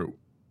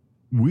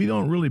 We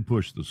don't really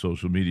push the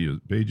social media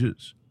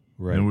pages.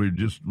 Right. And we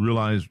just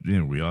realized,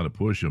 we ought to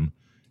push them.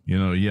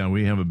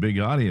 We have a big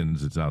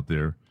audience that's out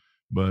there.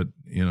 But,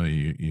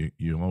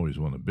 you always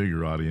want a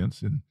bigger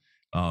audience and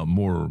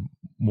more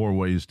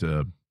ways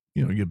to,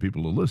 get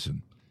people to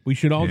listen. We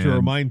should also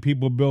remind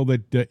people, Bill,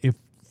 that if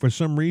for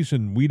some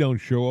reason we don't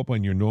show up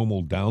on your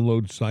normal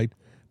download site,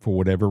 for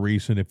whatever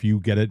reason, if you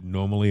get it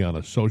normally on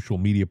a social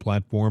media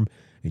platform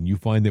and you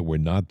find that we're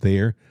not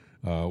there,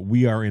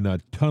 we are in a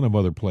ton of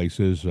other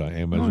places,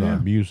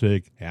 Amazon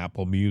Music,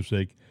 Apple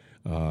Music,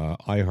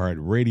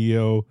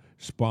 iHeartRadio,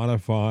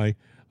 Spotify.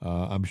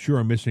 I'm sure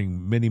I'm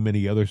missing many,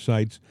 many other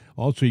sites.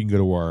 Also, you can go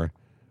to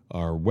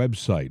our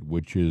website,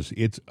 which is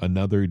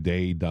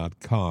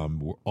itsanotherday.com.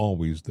 We're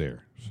always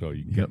there. So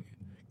you can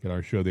get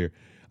our show there.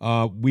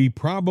 We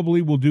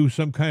probably will do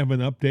some kind of an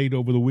update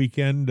over the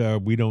weekend.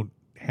 We don't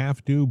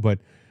have to, but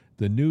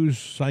the news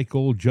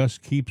cycle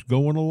just keeps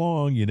going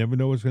along. You never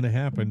know what's going to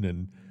happen,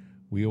 and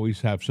we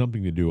always have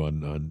something to do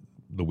on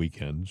the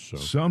weekends. So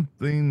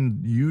something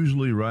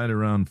usually right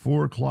around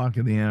 4 o'clock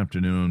in the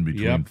afternoon,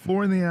 between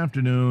 4 in the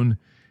afternoon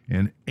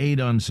and 8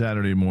 on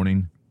Saturday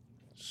morning,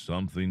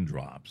 something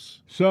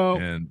drops.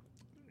 So,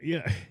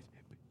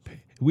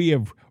 we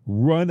have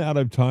run out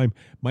of time.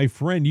 My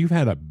friend, you've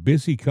had a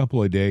busy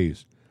couple of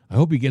days. I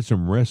hope you get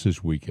some rest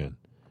this weekend.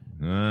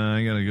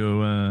 I got to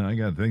go. I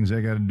got things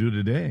I got to do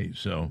today.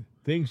 So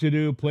things to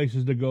do,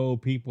 places to go,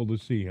 people to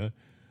see, huh?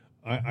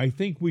 I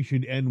think we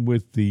should end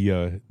with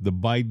the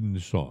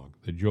Biden song,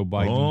 the Joe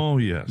Biden. Oh,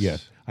 yes.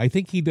 Yes. I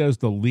think he does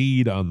the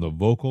lead on the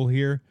vocal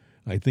here.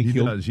 I think he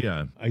does,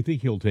 yeah. I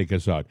think he'll take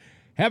us out.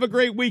 Have a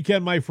great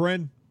weekend, my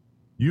friend.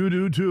 You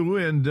do, too.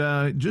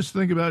 And just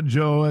think about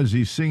Joe as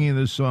he's singing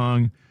this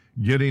song,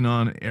 getting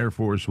on Air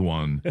Force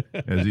One,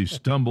 as he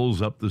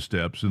stumbles up the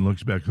steps and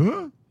looks back,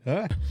 huh?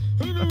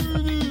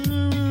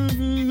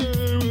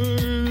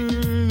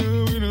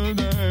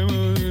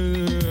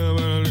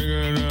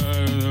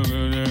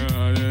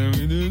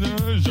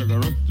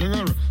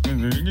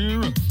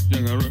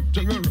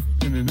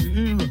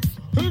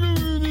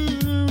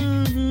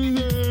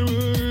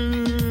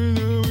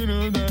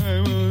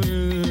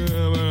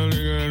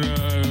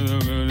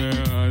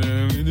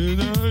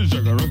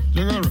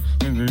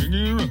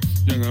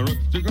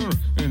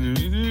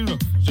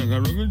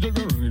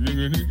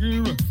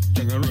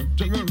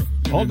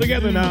 All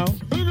together now.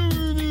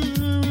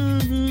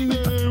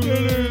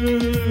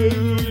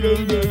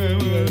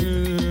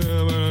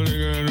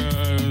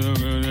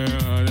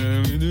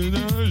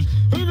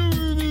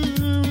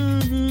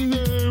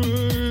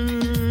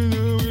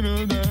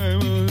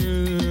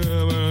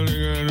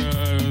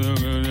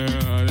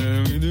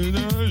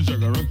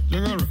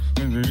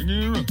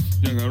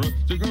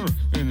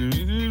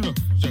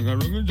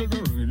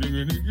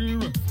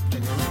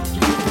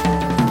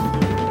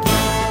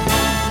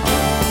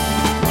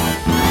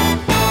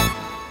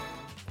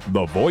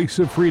 The voice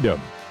of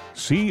freedom,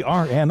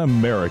 CRN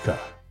America.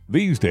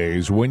 These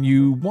days, when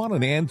you want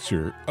an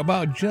answer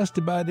about just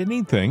about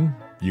anything,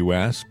 you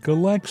ask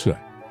Alexa.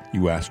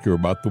 You ask her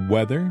about the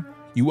weather.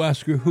 You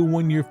ask her who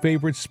won your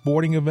favorite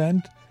sporting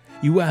event.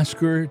 You ask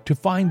her to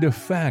find a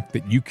fact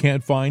that you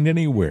can't find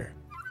anywhere.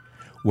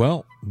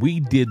 Well,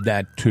 we did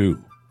that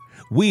too.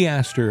 We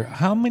asked her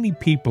how many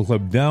people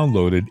have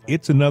downloaded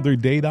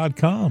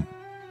itsanotherday.com.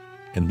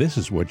 And this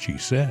is what she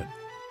said.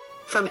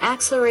 From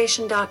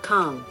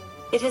acceleration.com.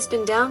 It has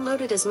been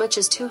downloaded as much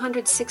as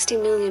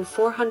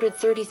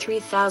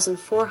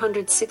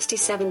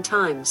 260,433,467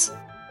 times.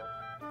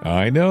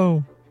 I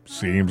know.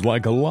 Seems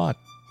like a lot.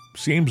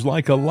 Seems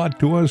like a lot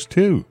to us,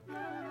 too.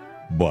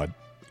 But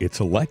it's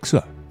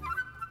Alexa.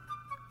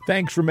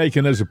 Thanks for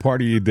making us a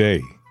part of your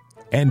day.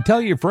 And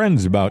tell your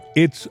friends about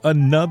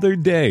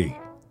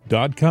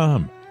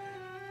itsanotherday.com.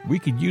 We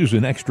could use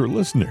an extra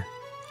listener.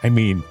 I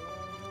mean,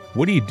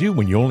 what do you do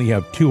when you only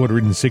have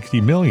 260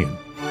 million?